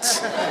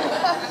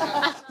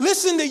that.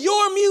 Listen to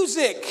your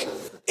music.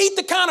 Eat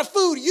the kind of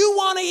food you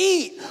want to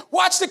eat.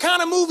 Watch the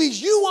kind of movies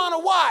you want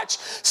to watch.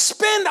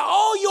 Spend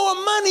all your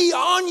money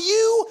on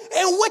you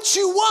and what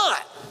you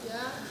want.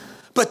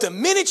 But the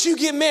minute you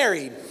get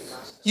married,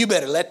 you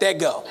better let that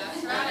go.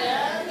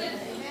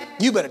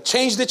 You better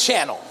change the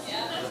channel.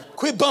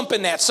 Quit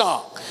bumping that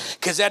song,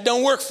 because that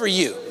don't work for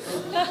you.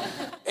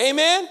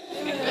 Amen?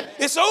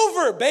 It's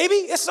over, baby.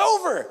 It's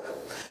over.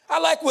 I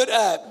like what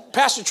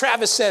Pastor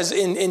Travis says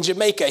in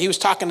Jamaica. He was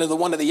talking to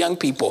one of the young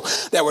people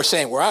that were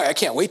saying, well, I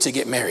can't wait to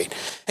get married.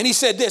 And he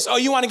said this, oh,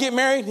 you want to get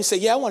married? He said,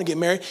 yeah, I want to get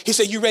married. He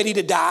said, you ready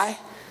to die?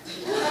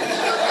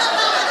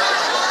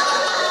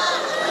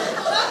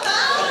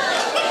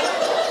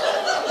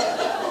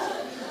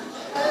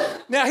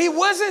 Now, he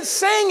wasn't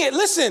saying it,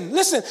 listen,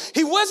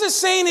 he wasn't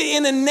saying it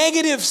in a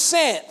negative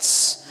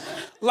sense.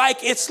 Like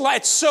it's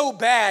so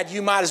bad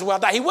you might as well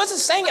die. He wasn't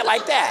saying it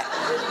like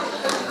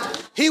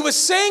that. He was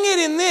saying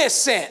it in this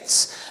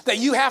sense, that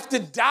you have to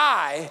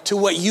die to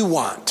what you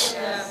want.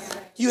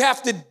 You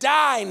have to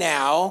die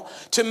now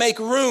to make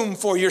room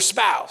for your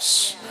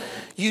spouse.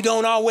 You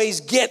don't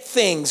always get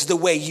things the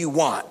way you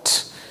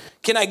want.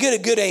 Can I get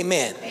a good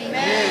amen?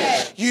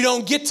 Amen. You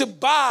don't get to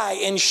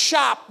buy and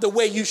shop the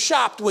way you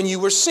shopped when you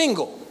were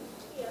single.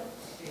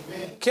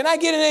 Can I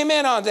get an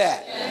amen on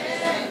that?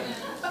 Amen.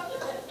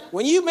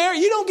 When you marry,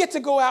 you don't get to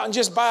go out and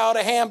just buy all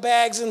the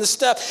handbags and the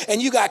stuff,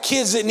 and you got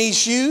kids that need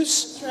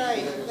shoes. That's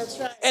right. That's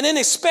right. And then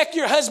expect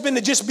your husband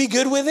to just be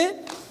good with it.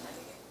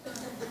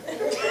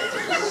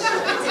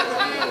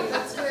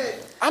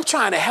 I'm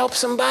trying to help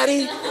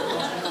somebody.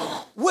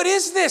 What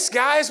is this,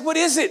 guys? What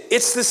is it?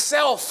 It's the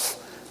self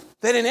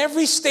that in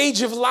every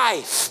stage of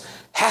life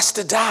has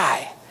to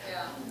die.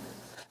 Yeah.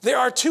 There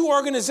are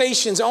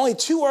only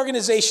two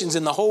organizations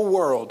in the whole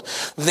world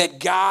that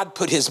God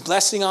put his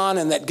blessing on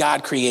and that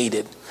God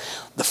created.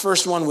 The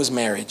first one was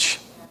marriage,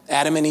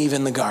 Adam and Eve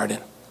in the garden.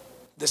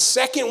 The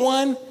second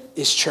one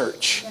is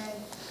church. Amen.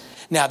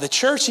 Now the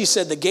church, he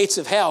said, the gates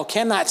of hell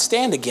cannot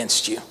stand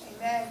against you.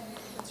 Amen.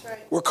 That's right.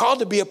 We're called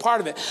to be a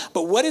part of it.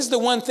 But what is the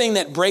one thing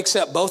that breaks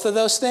up both of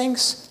those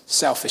things?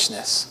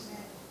 Selfishness.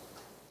 Amen.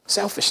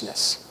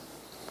 Selfishness.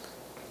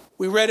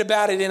 We read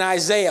about it in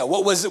Isaiah.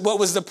 What was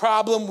the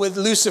problem with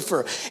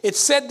Lucifer? It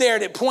said there,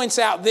 and it points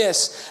out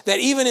this, that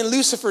even in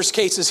Lucifer's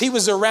cases, he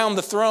was around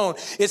the throne.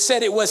 It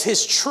said it was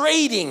his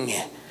trading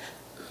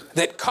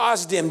that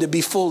caused him to be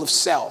full of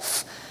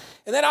self.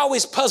 And that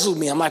always puzzled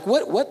me. I'm like,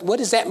 what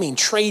does that mean,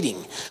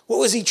 trading? What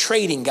was he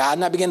trading, God?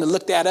 And I began to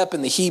look that up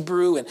in the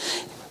Hebrew and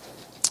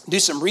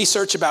do some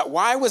research about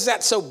why was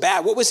that so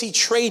bad? What was he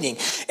trading?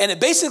 And it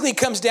basically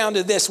comes down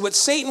to this. What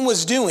Satan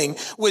was doing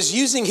was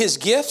using his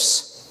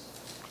gifts,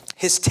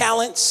 his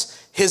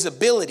talents, his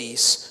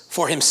abilities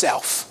for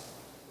himself.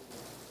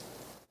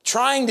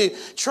 Trying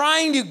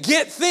to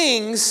get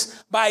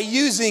things by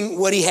using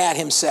what he had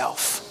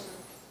himself.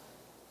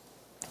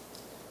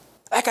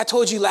 Like I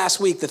told you last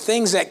week, the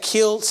things that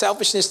kill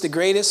selfishness the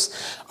greatest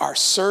are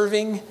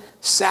serving,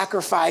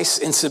 sacrifice,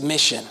 and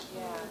submission.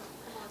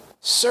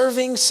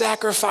 Serving,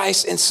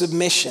 sacrifice, and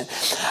submission.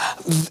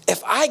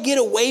 If I get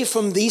away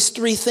from these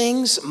three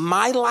things,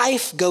 my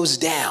life goes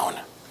down.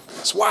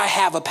 That's why I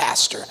have a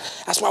pastor.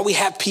 That's why we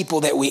have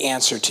people that we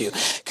answer to.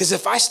 Because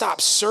if I stop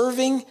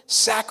serving,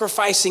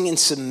 sacrificing, and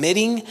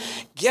submitting,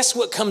 guess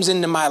what comes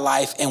into my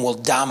life and will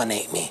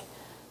dominate me?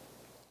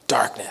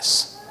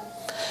 Darkness.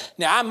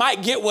 Now, I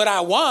might get what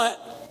I want,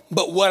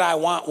 but what I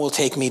want will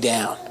take me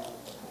down.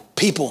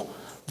 People,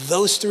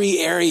 those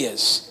three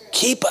areas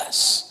keep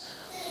us.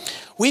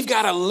 We've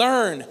got to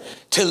learn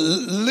to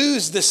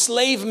lose the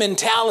slave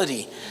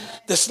mentality.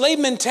 The slave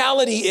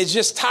mentality is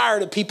just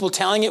tired of people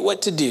telling it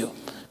what to do.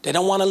 They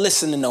don't want to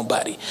listen to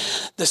nobody.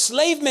 The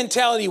slave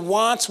mentality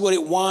wants what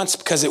it wants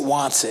because it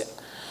wants it.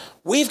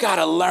 We've got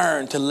to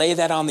learn to lay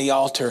that on the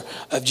altar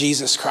of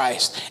Jesus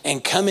Christ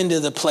and come into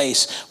the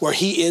place where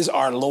he is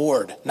our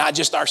Lord, not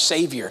just our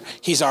Savior.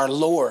 He's our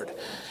Lord.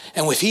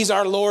 And if he's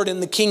our Lord in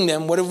the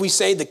kingdom, what do we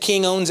say? The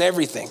king owns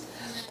everything.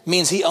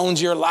 Means he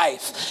owns your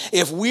life.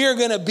 If we're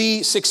going to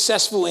be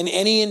successful in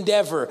any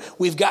endeavor,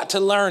 we've got to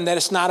learn that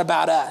it's not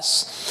about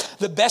us.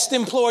 The best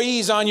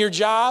employees on your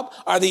job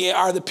are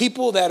the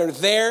people that are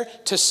there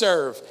to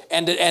serve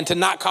and to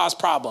not cause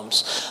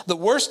problems. The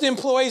worst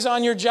employees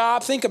on your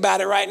job, think about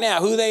it right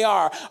now, who they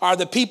are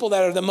the people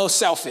that are the most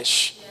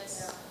selfish.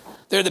 Yes.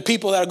 They're the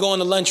people that are going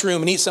to the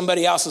lunchroom and eat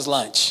somebody else's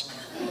lunch.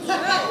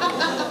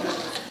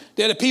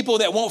 They're the people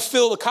that won't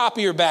fill the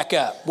copier back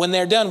up when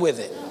they're done with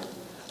it.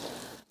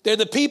 They're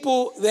the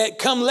people that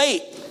come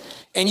late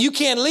and you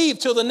can't leave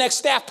till the next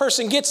staff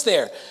person gets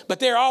there, but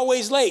they're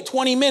always late,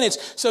 20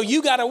 minutes. So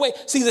you got to wait.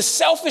 See, the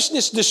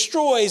selfishness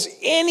destroys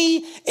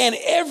any and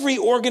every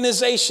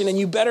organization, and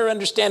you better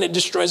understand it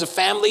destroys a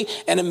family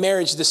and a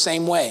marriage the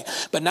same way.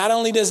 But not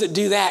only does it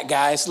do that,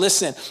 guys,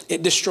 listen,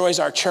 it destroys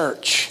our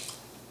church.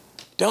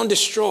 Don't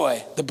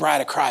destroy the bride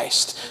of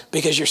Christ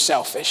because you're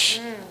selfish.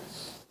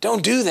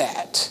 Don't do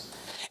that.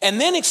 And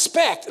then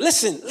expect,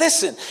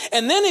 listen,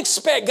 and then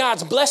expect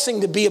God's blessing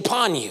to be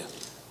upon you.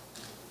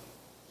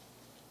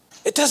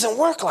 It doesn't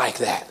work like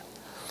that.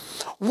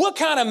 What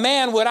kind of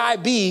man would I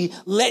be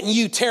letting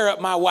you tear up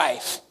my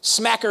wife,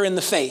 smack her in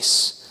the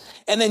face,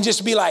 and then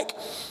just be like,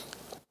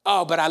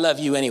 oh, but I love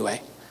you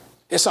anyway.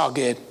 It's all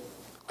good.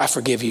 I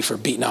forgive you for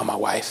beating on my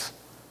wife.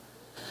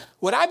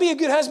 Would I be a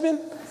good husband?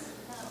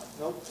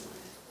 Nope.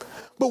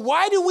 But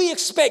why do we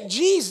expect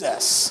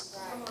Jesus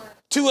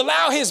to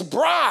allow his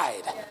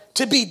bride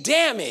to be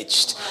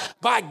damaged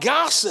by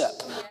gossip,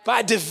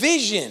 by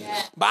division,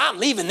 by I'm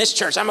leaving this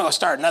church, I'm going to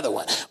start another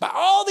one, by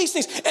all these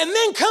things, and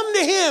then come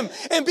to him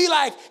and be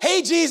like,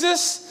 hey,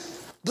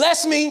 Jesus,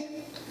 bless me.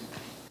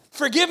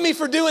 Forgive me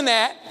for doing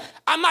that.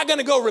 I'm not going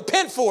to go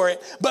repent for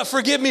it, but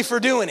forgive me for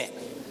doing it.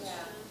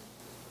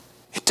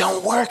 It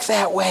don't work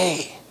that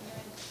way.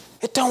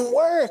 It don't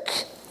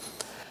work.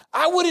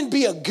 I wouldn't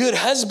be a good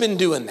husband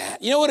doing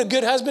that. You know what a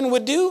good husband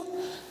would do?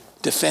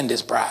 Defend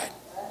his bride.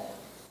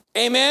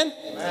 Amen?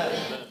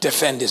 Amen?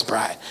 Defend his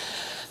bride.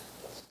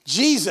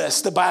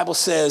 Jesus, the Bible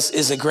says,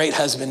 is a great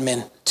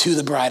husbandman to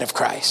the bride of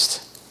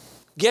Christ.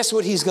 Guess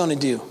what he's going to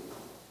do?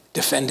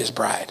 Defend his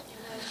bride.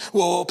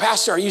 Well,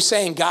 Pastor, are you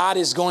saying God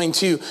is going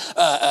to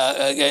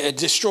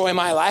destroy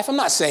my life? I'm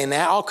not saying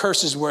that. All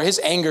curses were his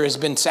anger has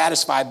been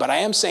satisfied, but I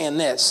am saying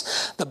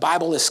this. The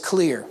Bible is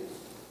clear.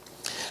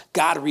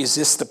 God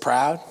resists the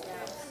proud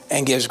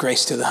and gives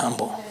grace to the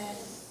humble.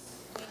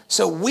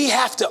 So we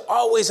have to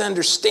always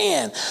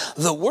understand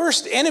the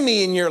worst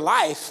enemy in your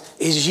life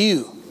is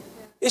you.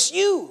 It's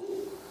you.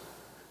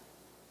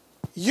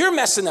 You're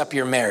messing up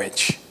your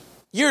marriage.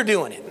 You're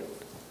doing it.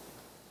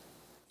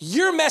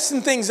 You're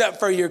messing things up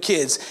for your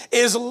kids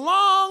as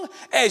long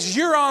as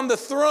you're on the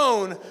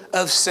throne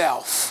of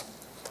self.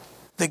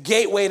 The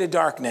gateway to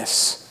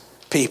darkness,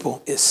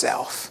 people, is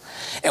self.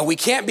 And we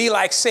can't be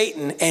like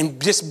Satan and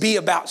just be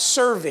about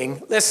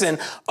serving, listen,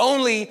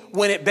 only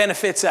when it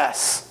benefits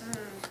us.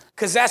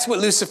 Because that's what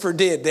Lucifer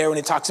did there when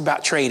he talks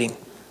about trading.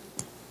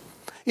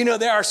 You know,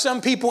 there are some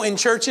people in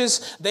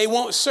churches, they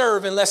won't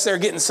serve unless they're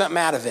getting something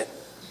out of it.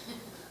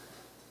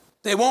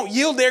 They won't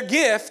yield their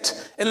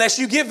gift unless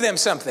you give them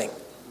something.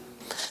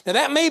 Now,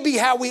 that may be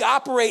how we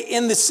operate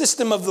in the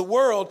system of the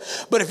world,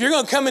 but if you're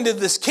going to come into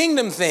this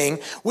kingdom thing,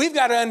 we've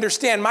got to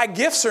understand my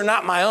gifts are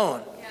not my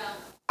own. Yeah.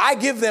 I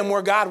give them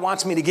where God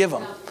wants me to give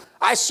them. Yeah.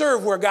 I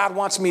serve where God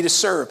wants me to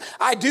serve.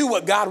 I do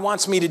what God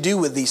wants me to do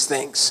with these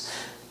things.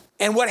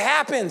 And what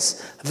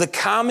happens? The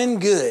common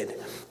good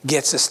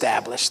gets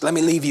established. Let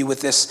me leave you with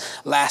this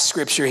last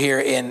scripture here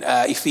in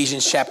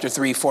Ephesians chapter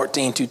 3,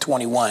 14 to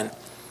 21.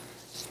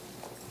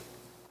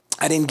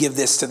 I didn't give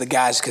this to the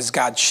guys because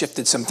God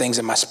shifted some things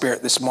in my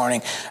spirit this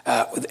morning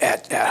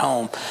at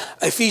home.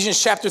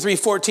 Ephesians chapter 3,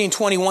 14,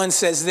 21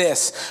 says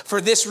this: for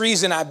this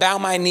reason I bow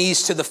my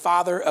knees to the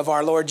Father of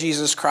our Lord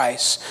Jesus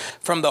Christ,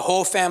 from the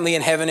whole family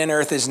in heaven and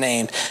earth is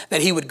named,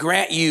 that he would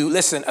grant you,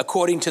 listen,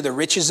 according to the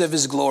riches of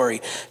his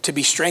glory, to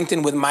be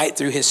strengthened with might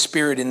through his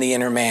Spirit in the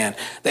inner man,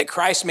 that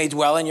Christ may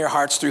dwell in your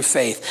hearts through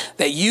faith,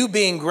 that you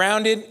being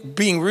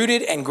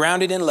rooted and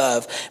grounded in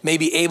love, may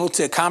be able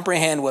to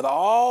comprehend with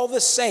all the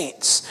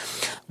saints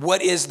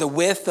what is the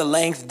width, the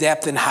length,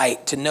 depth, and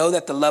height, to know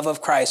that the love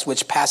of Christ,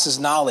 which passes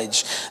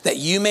knowledge, that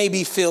you may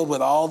be filled with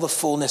all the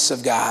fullness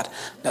of God.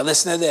 Now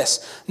listen to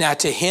this. Now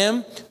to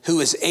him who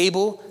is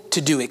able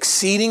to do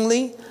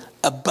exceedingly,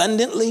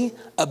 abundantly,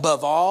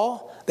 above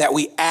all that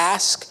we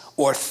ask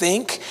or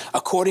think,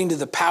 according to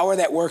the power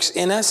that works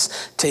in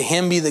us, to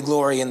him be the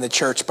glory in the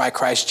church by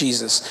Christ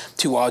Jesus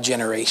to all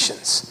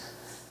generations.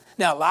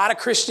 Now, a lot of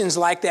Christians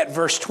like that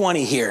verse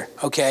 20 here,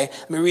 okay?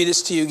 Let me read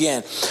this to you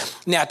again.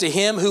 Now, to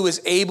him who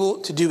is able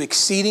to do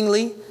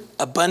exceedingly,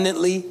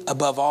 abundantly,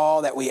 above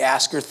all that we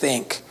ask or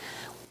think.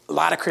 A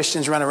lot of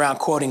Christians run around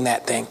quoting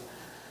that thing.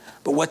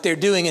 But what they're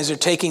doing is they're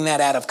taking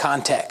that out of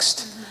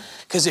context.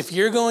 Because if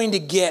you're going to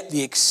get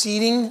the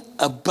exceeding,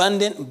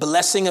 abundant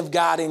blessing of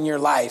God in your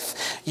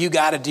life, you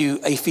got to do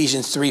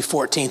Ephesians 3,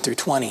 14 through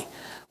 20,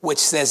 which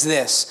says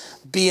this: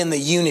 be in the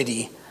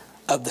unity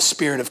of the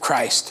Spirit of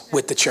Christ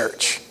with the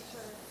church.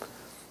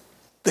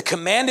 The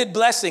commanded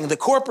blessing, the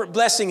corporate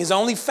blessing, is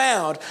only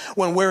found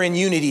when we're in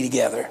unity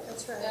together.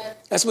 That's right.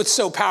 That's what's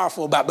so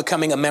powerful about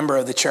becoming a member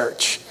of the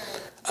church,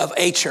 of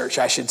a church,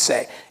 I should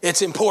say.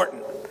 It's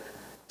important.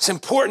 It's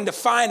important to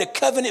find a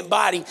covenant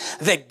body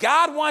that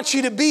God wants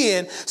you to be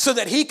in so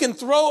that he can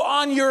throw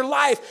on your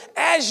life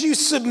as you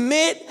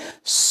submit,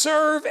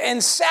 serve,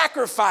 and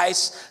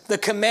sacrifice the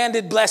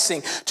commanded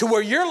blessing, to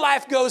where your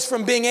life goes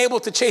from being able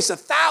to chase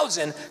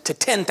 1,000 to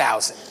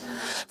 10,000.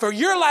 For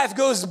your life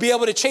goes to be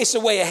able to chase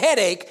away a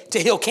headache to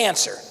heal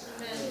cancer.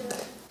 Amen.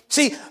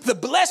 See, the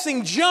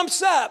blessing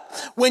jumps up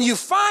when you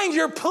find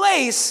your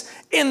place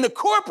in the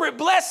corporate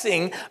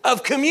blessing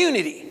of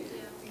community.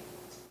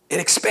 It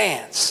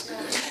expands.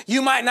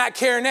 You might not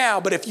care now,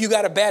 but if you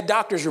got a bad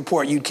doctor's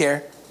report, you'd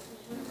care.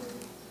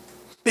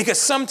 Because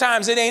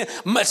sometimes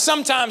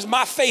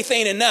my faith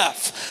ain't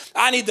enough.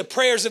 I need the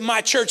prayers of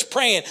my church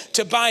praying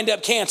to bind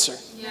up cancer.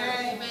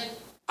 Yeah.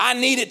 I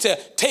need it to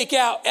take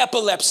out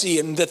epilepsy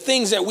and the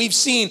things that we've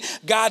seen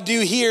God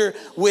do here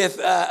with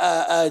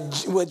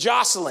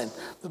Jocelyn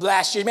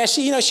last year. Man,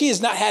 she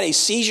has not had a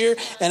seizure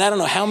in I don't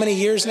know how many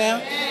years now.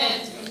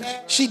 Amen.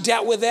 She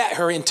dealt with that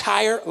her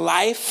entire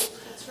life.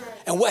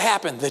 And what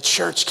happened? The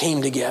church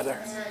came together.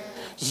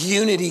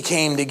 Unity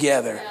came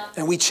together.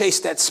 And we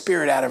chased that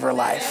spirit out of her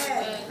life.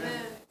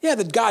 Yeah,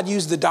 that God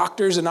used the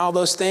doctors and all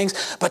those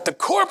things. But the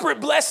corporate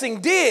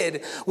blessing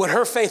did what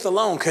her faith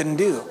alone couldn't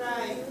do.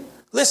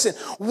 Listen,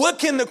 what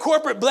can the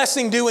corporate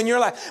blessing do in your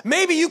life?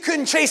 Maybe you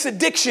couldn't chase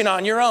addiction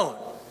on your own.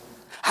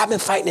 I've been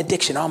fighting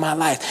addiction all my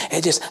life.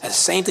 It's just the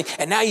same thing.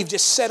 And now you've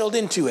just settled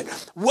into it.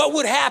 What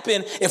would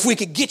happen if we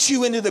could get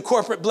you into the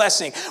corporate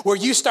blessing where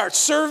you start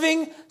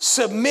serving,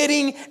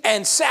 submitting,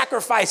 and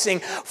sacrificing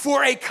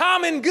for a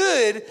common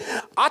good?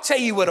 I'll tell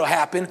you what will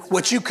happen.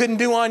 What you couldn't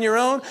do on your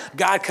own,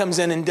 God comes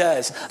in and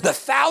does. The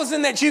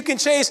 1,000 that you can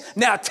chase,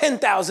 now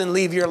 10,000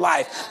 leave your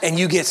life and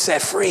you get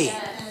set free.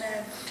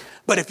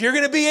 But if you're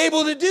going to be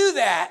able to do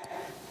that,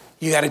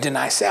 you got to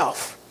deny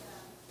self.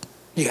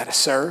 You got to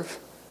serve.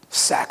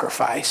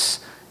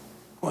 Sacrifice.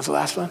 What's the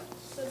last one?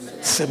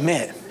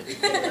 Submit.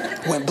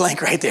 Went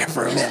blank right there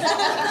for a minute.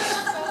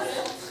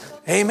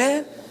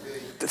 Amen.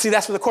 See,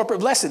 that's for the corporate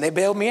blessing. They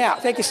bailed me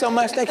out. Thank you so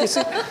much. Thank you.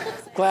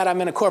 Glad I'm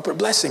in a corporate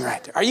blessing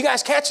right there. Are you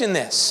guys catching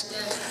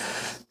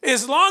this?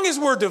 As long as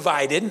we're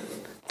divided,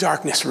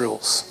 darkness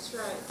rules.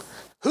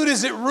 Who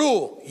does it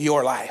rule?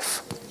 Your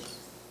life.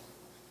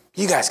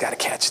 You guys got to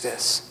catch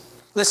this.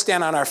 Let's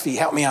stand on our feet.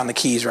 Help me on the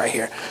keys right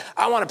here.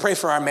 I want to pray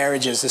for our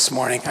marriages this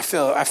morning. I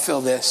feel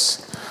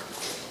this.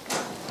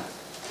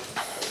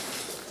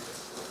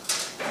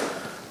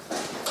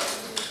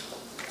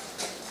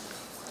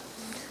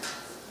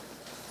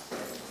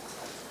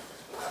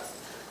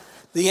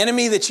 The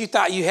enemy that you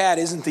thought you had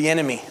isn't the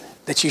enemy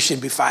that you should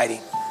be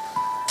fighting.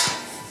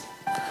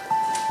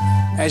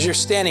 As you're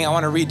standing, I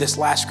want to read this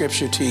last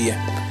scripture to you.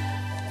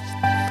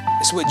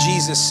 It's what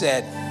Jesus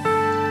said.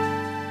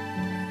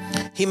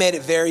 He made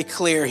it very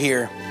clear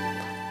here.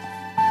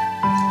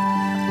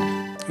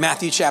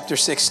 Matthew chapter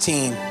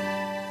 16,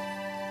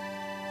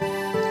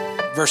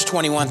 verse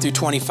 21 through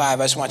 25.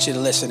 I just want you to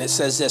listen. It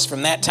says this: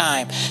 from that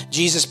time,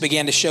 Jesus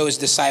began to show his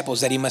disciples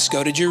that he must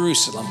go to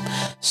Jerusalem,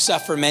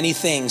 suffer many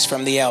things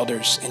from the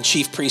elders and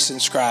chief priests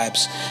and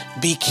scribes,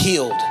 be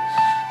killed,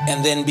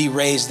 and then be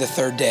raised the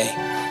third day.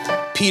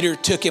 Peter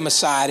took him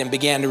aside and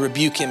began to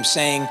rebuke him,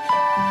 saying,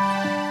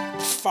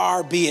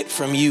 far be it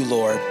from you,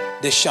 Lord,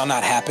 this shall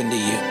not happen to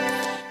you.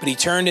 But he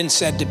turned and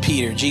said to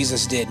Peter,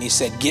 Jesus did, and he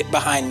said, get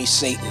behind me,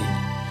 Satan.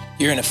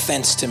 You're an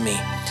offense to me,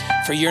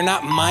 for you're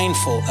not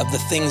mindful of the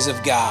things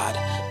of God,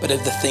 but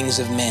of the things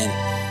of men.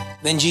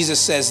 Then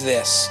Jesus says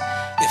this: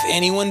 if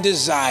anyone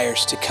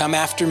desires to come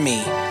after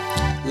me,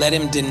 let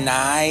him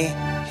deny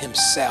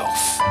himself,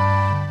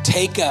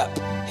 take up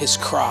his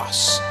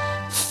cross,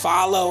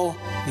 follow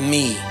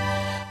me.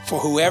 For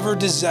whoever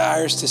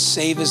desires to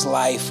save his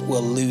life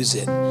will lose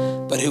it,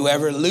 but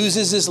whoever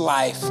loses his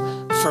life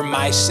for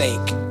my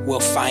sake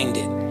will find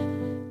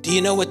it. Do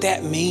you know what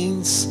that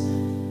means?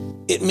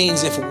 It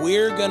means if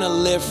we're gonna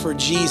live for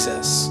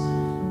Jesus,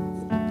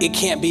 it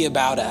can't be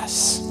about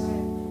us.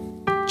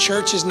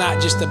 Church is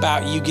not just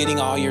about you getting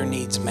all your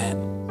needs met.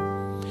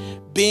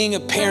 Being a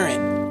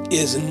parent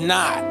is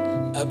not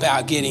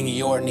about getting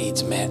your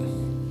needs met.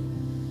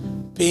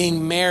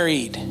 Being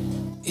married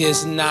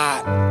is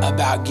not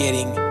about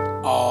getting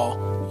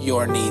all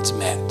your needs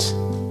met.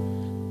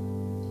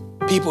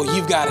 People,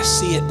 you've got to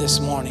see it this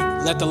morning.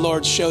 Let the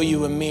Lord show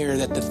you a mirror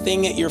that the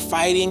thing that you're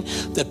fighting,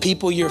 the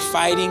people you're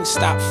fighting,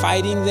 stop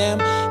fighting them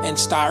and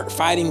start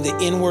fighting the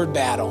inward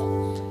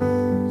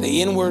battle.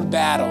 The inward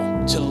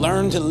battle to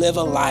learn to live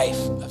a life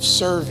of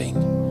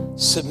serving,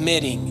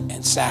 submitting,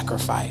 and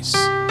sacrifice.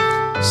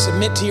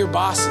 Submit to your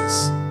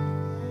bosses.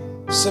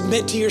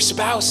 Submit to your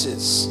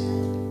spouses.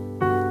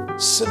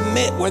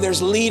 Submit where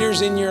there's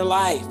leaders in your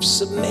life.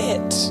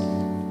 Submit.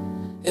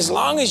 As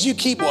long as you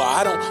keep,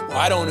 I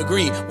don't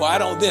agree. I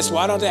don't this,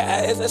 I don't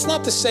that. That's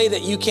not to say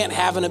that you can't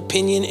have an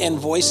opinion and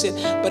voice it,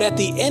 but at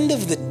the end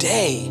of the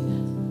day,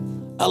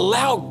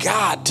 allow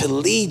God to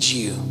lead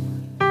you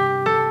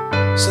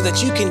so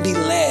that you can be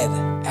led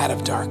out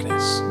of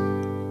darkness.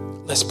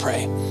 Let's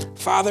pray.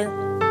 Father,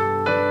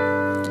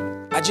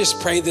 I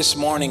just pray this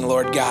morning,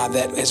 Lord God,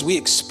 that as we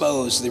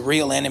expose the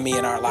real enemy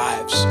in our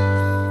lives,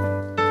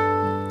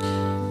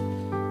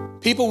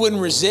 people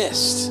wouldn't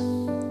resist.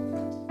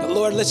 But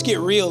Lord, let's get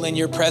real in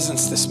your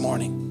presence this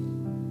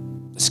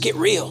morning. Let's get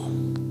real.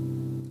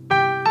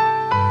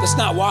 Let's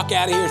not walk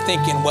out of here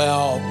thinking,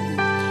 well,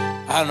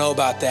 I don't know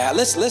about that.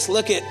 Let's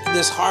look at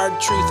this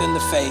hard truth in the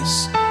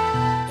face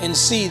and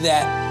see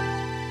that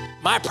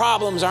my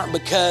problems aren't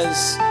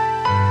because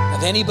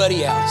of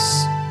anybody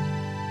else.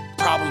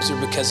 Problems are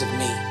because of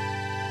me.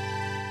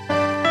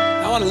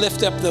 I want to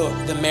lift up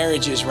the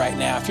marriages right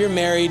now. If you're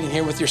married and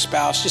here with your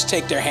spouse, just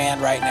take their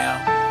hand right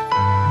now.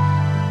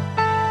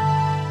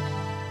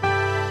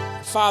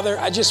 Father,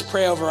 I just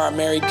pray over our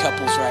married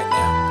couples right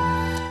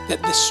now, that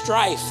the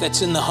strife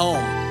that's in the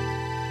home,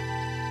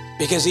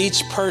 because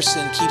each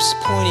person keeps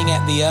pointing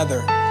at the other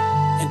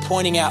and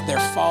pointing out their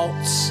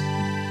faults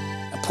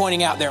and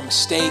pointing out their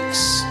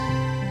mistakes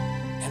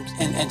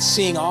and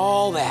seeing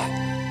all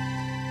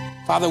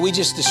that. Father, we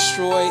just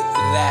destroy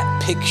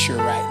that picture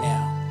right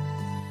now.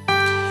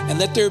 And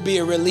let there be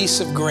a release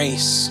of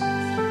grace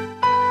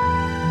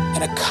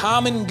and a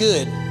common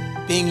good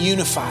being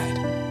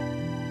unified.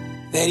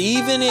 That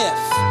even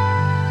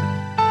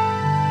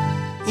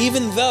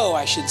though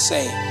I should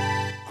say,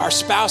 our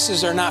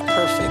spouses are not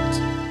perfect,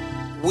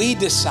 we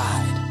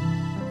decide,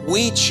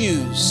 we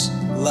choose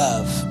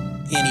love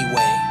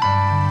anyway.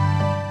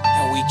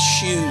 And we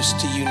choose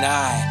to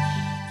unite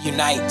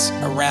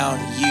around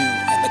you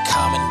and the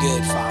common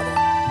good, Father.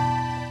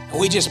 And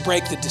we just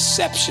break the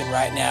deception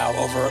right now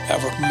over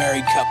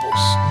married couples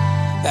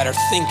that are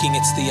thinking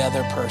it's the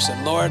other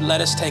person. Lord,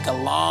 let us take a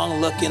long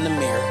look in the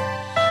mirror.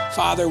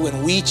 Father,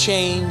 when we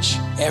change,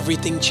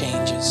 everything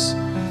changes.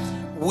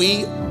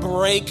 We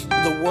break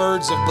the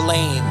words of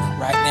blame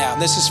right now.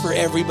 And this is for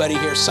everybody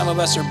here. Some of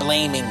us are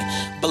blaming.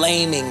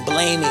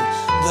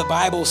 The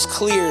Bible's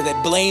clear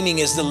that blaming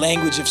is the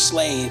language of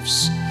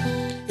slaves.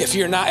 If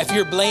you're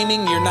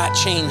blaming, you're not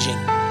changing.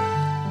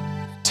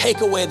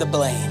 Take away the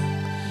blame.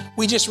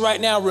 We just right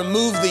now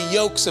remove the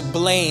yokes of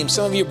blame.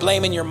 Some of you are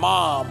blaming your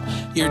mom,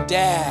 your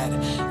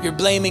dad. You're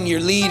blaming your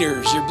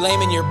leaders. You're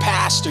blaming your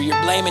pastor.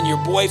 You're blaming your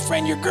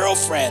boyfriend, your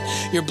girlfriend.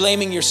 You're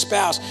blaming your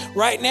spouse.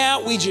 Right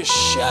now, we just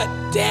shut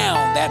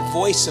down that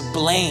voice of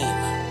blame.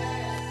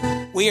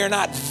 We are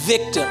not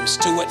victims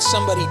to what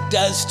somebody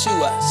does to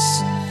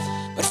us.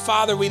 But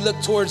Father, we look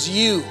towards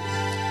you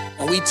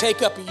and we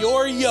take up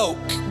your yoke,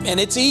 and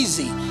it's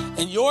easy,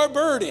 and your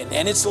burden,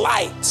 and it's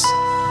light.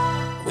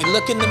 We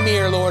look in the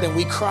mirror, Lord, and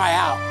we cry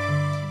out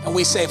and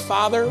we say,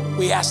 Father,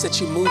 we ask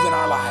that you move in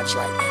our lives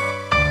right now.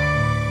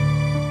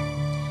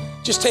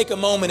 Just take a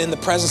moment in the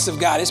presence of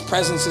God. His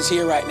presence is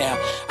here right now.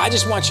 I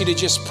just want you to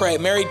just pray.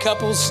 Married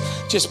couples,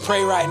 just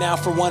pray right now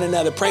for one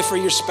another. Pray for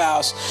your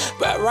spouse.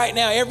 But right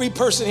now, every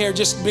person here,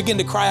 just begin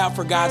to cry out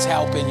for God's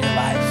help in your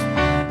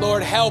life.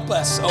 Lord, help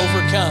us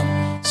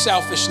overcome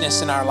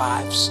selfishness in our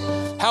lives.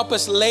 Help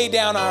us lay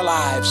down our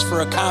lives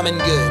for a common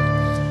good.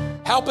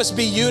 Help us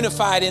be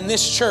unified in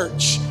this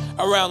church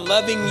around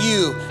loving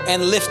you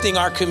and lifting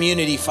our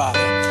community, Father.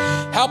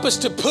 Help us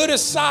to put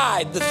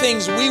aside the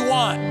things we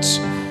want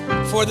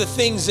for the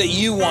things that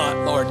you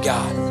want, Lord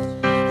God.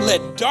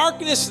 Let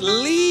darkness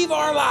leave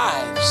our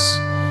lives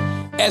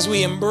as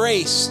we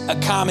embrace a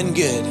common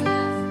good.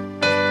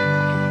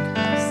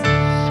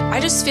 I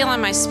just feel in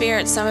my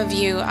spirit, some of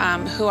you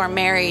who are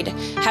married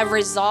have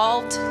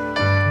resolved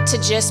to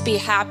just be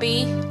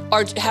happy,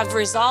 or have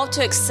resolved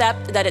to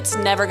accept that it's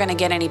never going to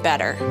get any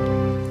better.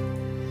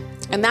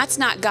 And that's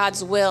not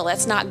God's will.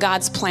 That's not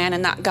God's plan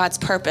and not God's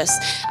purpose.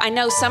 I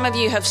know some of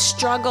you have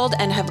struggled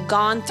and have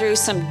gone through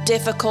some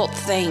difficult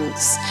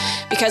things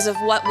because of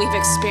what we've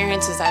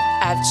experienced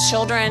as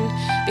children,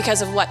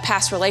 because of what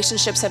past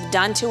relationships have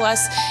done to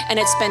us. And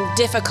it's been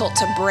difficult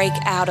to break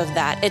out of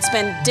that. It's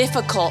been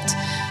difficult.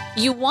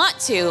 You want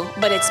to,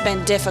 but it's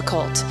been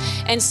difficult.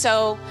 And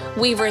so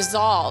we've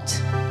resolved,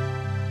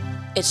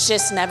 it's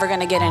just never going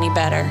to get any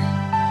better.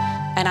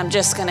 And I'm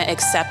just going to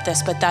accept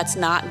this, but that's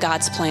not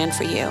God's plan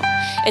for you.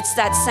 It's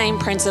that same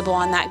principle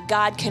on that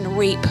God can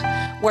reap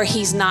where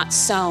he's not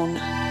sown.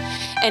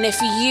 And if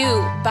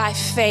you, by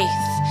faith,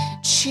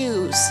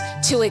 choose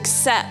to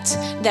accept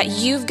that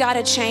you've got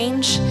to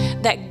change,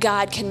 that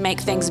God can make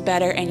things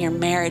better in your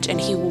marriage, and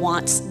he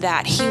wants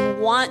that. He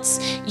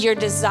wants your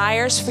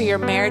desires for your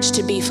marriage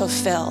to be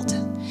fulfilled.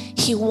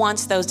 He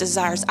wants those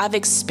desires. I've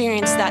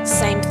experienced that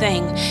same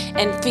thing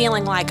and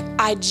feeling like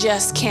I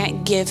just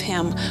can't give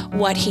him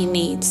what he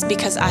needs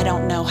because I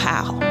don't know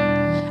how.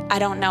 I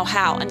don't know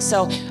how. And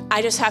so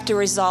I just have to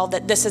resolve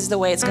that this is the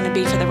way it's going to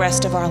be for the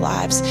rest of our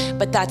lives.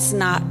 But that's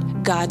not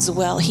God's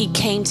will. He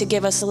came to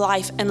give us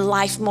life and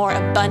life more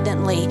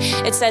abundantly.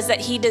 It says that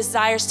he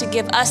desires to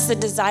give us the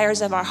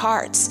desires of our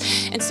hearts.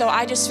 And so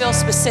I just feel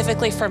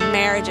specifically for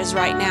marriages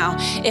right now.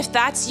 If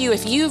that's you,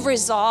 if you've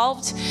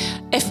resolved,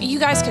 if you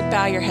guys could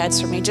bow your heads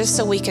for me just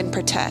so we can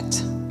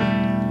protect.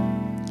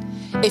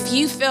 If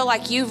you feel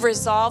like you've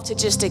resolved to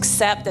just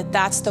accept that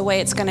that's the way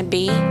it's going to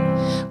be,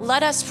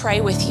 let us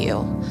pray with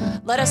you.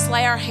 Let us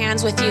lay our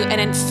hands with you,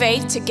 and in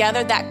faith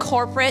together, that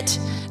corporate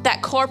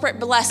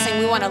blessing,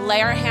 we want to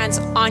lay our hands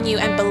on you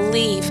and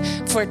believe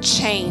for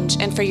change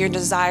and for your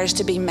desires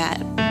to be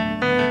met.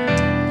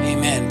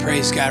 Amen.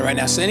 Praise God right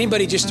now. So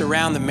anybody just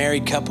around the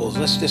married couples,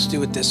 let's just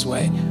do it this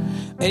way.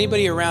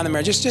 Anybody around the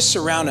marriage, just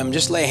surround them.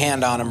 Just lay a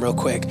hand on them real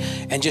quick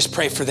and just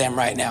pray for them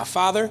right now.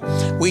 Father,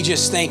 we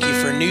just thank you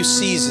for new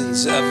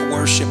seasons of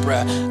worship,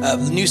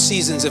 new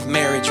seasons of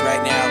marriage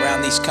right now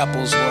around these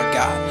couples, Lord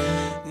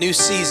God. New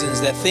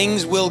seasons that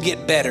things will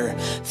get better.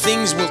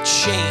 Things will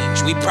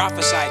change. We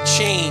prophesy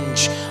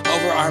change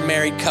over our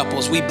married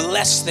couples. We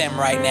bless them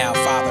right now,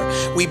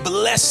 Father. We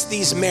bless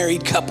these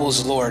married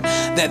couples, Lord,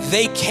 that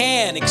they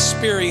can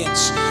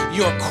experience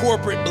your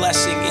corporate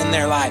blessing in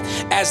their life.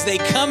 As they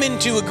come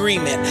into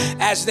agreement,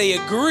 as they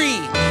agree,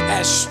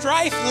 as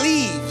strife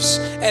leaves,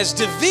 as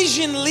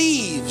division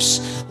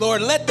leaves,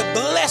 Lord, let the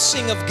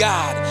blessing of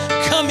God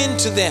come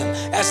into them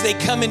as they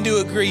come into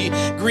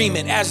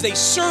agreement, as they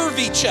serve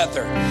each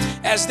other,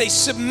 as they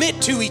submit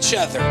to each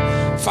other,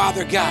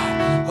 Father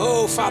God.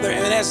 Oh, Father,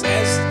 and as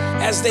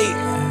they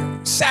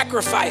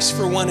sacrifice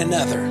for one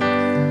another,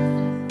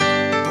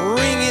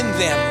 bring in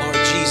them,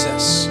 Lord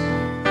Jesus,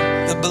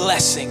 the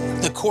blessing,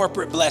 the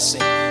corporate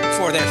blessing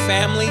for their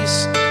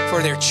families,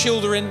 for their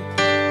children.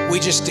 We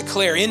just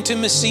declare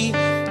intimacy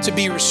to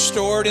be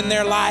restored in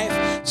their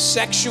life,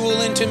 sexual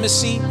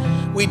intimacy.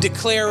 We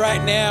declare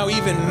right now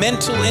even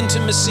mental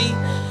intimacy,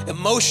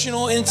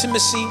 emotional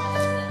intimacy.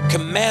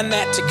 Command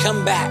that to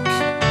come back,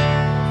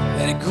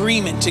 that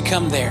agreement to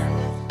come there.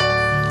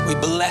 We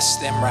bless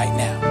them right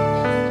now.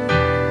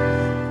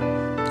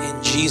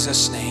 In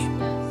Jesus'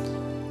 name.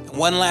 And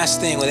one last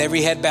thing, with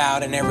every head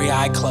bowed and every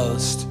eye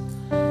closed.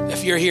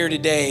 If you're here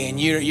today and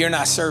you're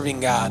not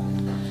serving God,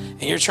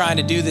 and you're trying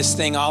to do this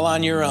thing all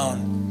on your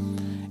own,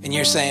 and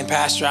you're saying,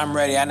 Pastor, I'm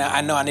ready. I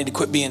know I need to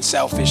quit being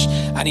selfish.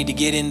 I need to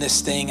get in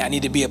this thing. I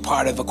need to be a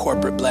part of a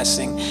corporate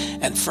blessing.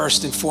 And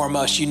first and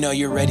foremost, you know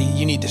you're ready.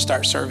 You need to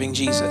start serving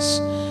Jesus.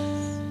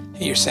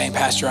 And you're saying,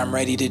 Pastor, I'm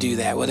ready to do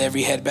that. With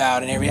every head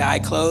bowed and every eye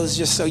closed,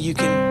 just so you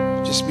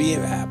can just be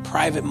a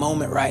private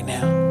moment right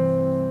now.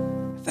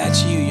 If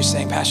that's you, you're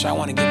saying, Pastor, I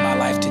want to give my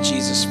life to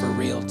Jesus for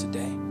real today.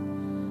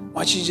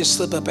 Why don't you just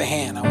slip up a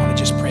hand? I want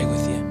to just pray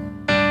with you.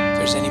 If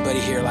there's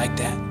anybody here like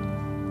that.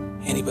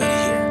 Anybody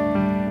here?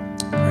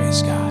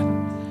 Praise God.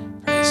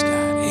 Praise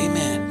God.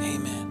 Amen.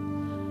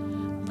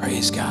 Amen.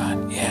 Praise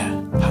God.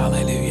 Yeah.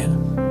 Hallelujah.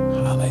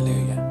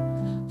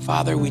 Hallelujah.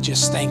 Father, we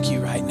just thank you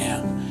right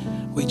now.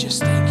 We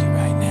just thank you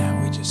right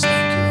now. We just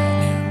thank you right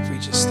now. We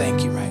just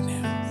thank you right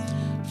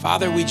now.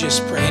 Father, we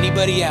just pray.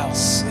 Anybody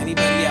else?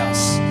 Anybody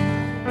else?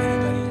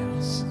 Anybody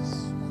else?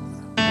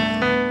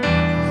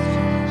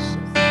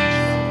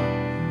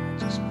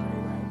 Just pray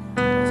right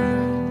now.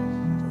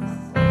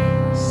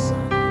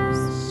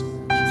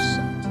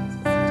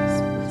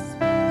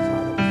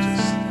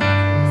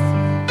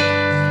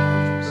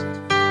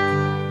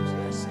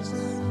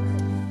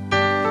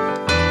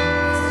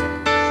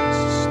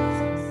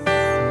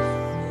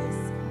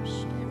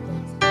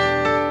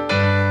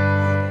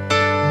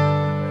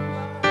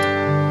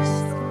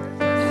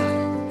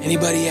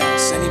 Anybody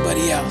else?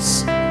 Anybody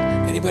else?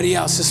 Anybody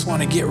else just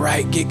want to get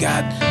right, get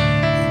God,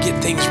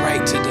 get things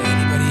right today?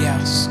 Anybody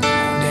else? Come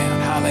on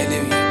down.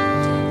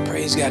 Hallelujah.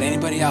 Praise God.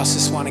 Anybody else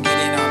just want to get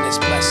in on this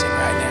blessing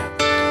right now?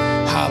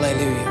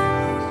 Hallelujah.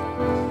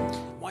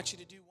 I want you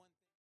to do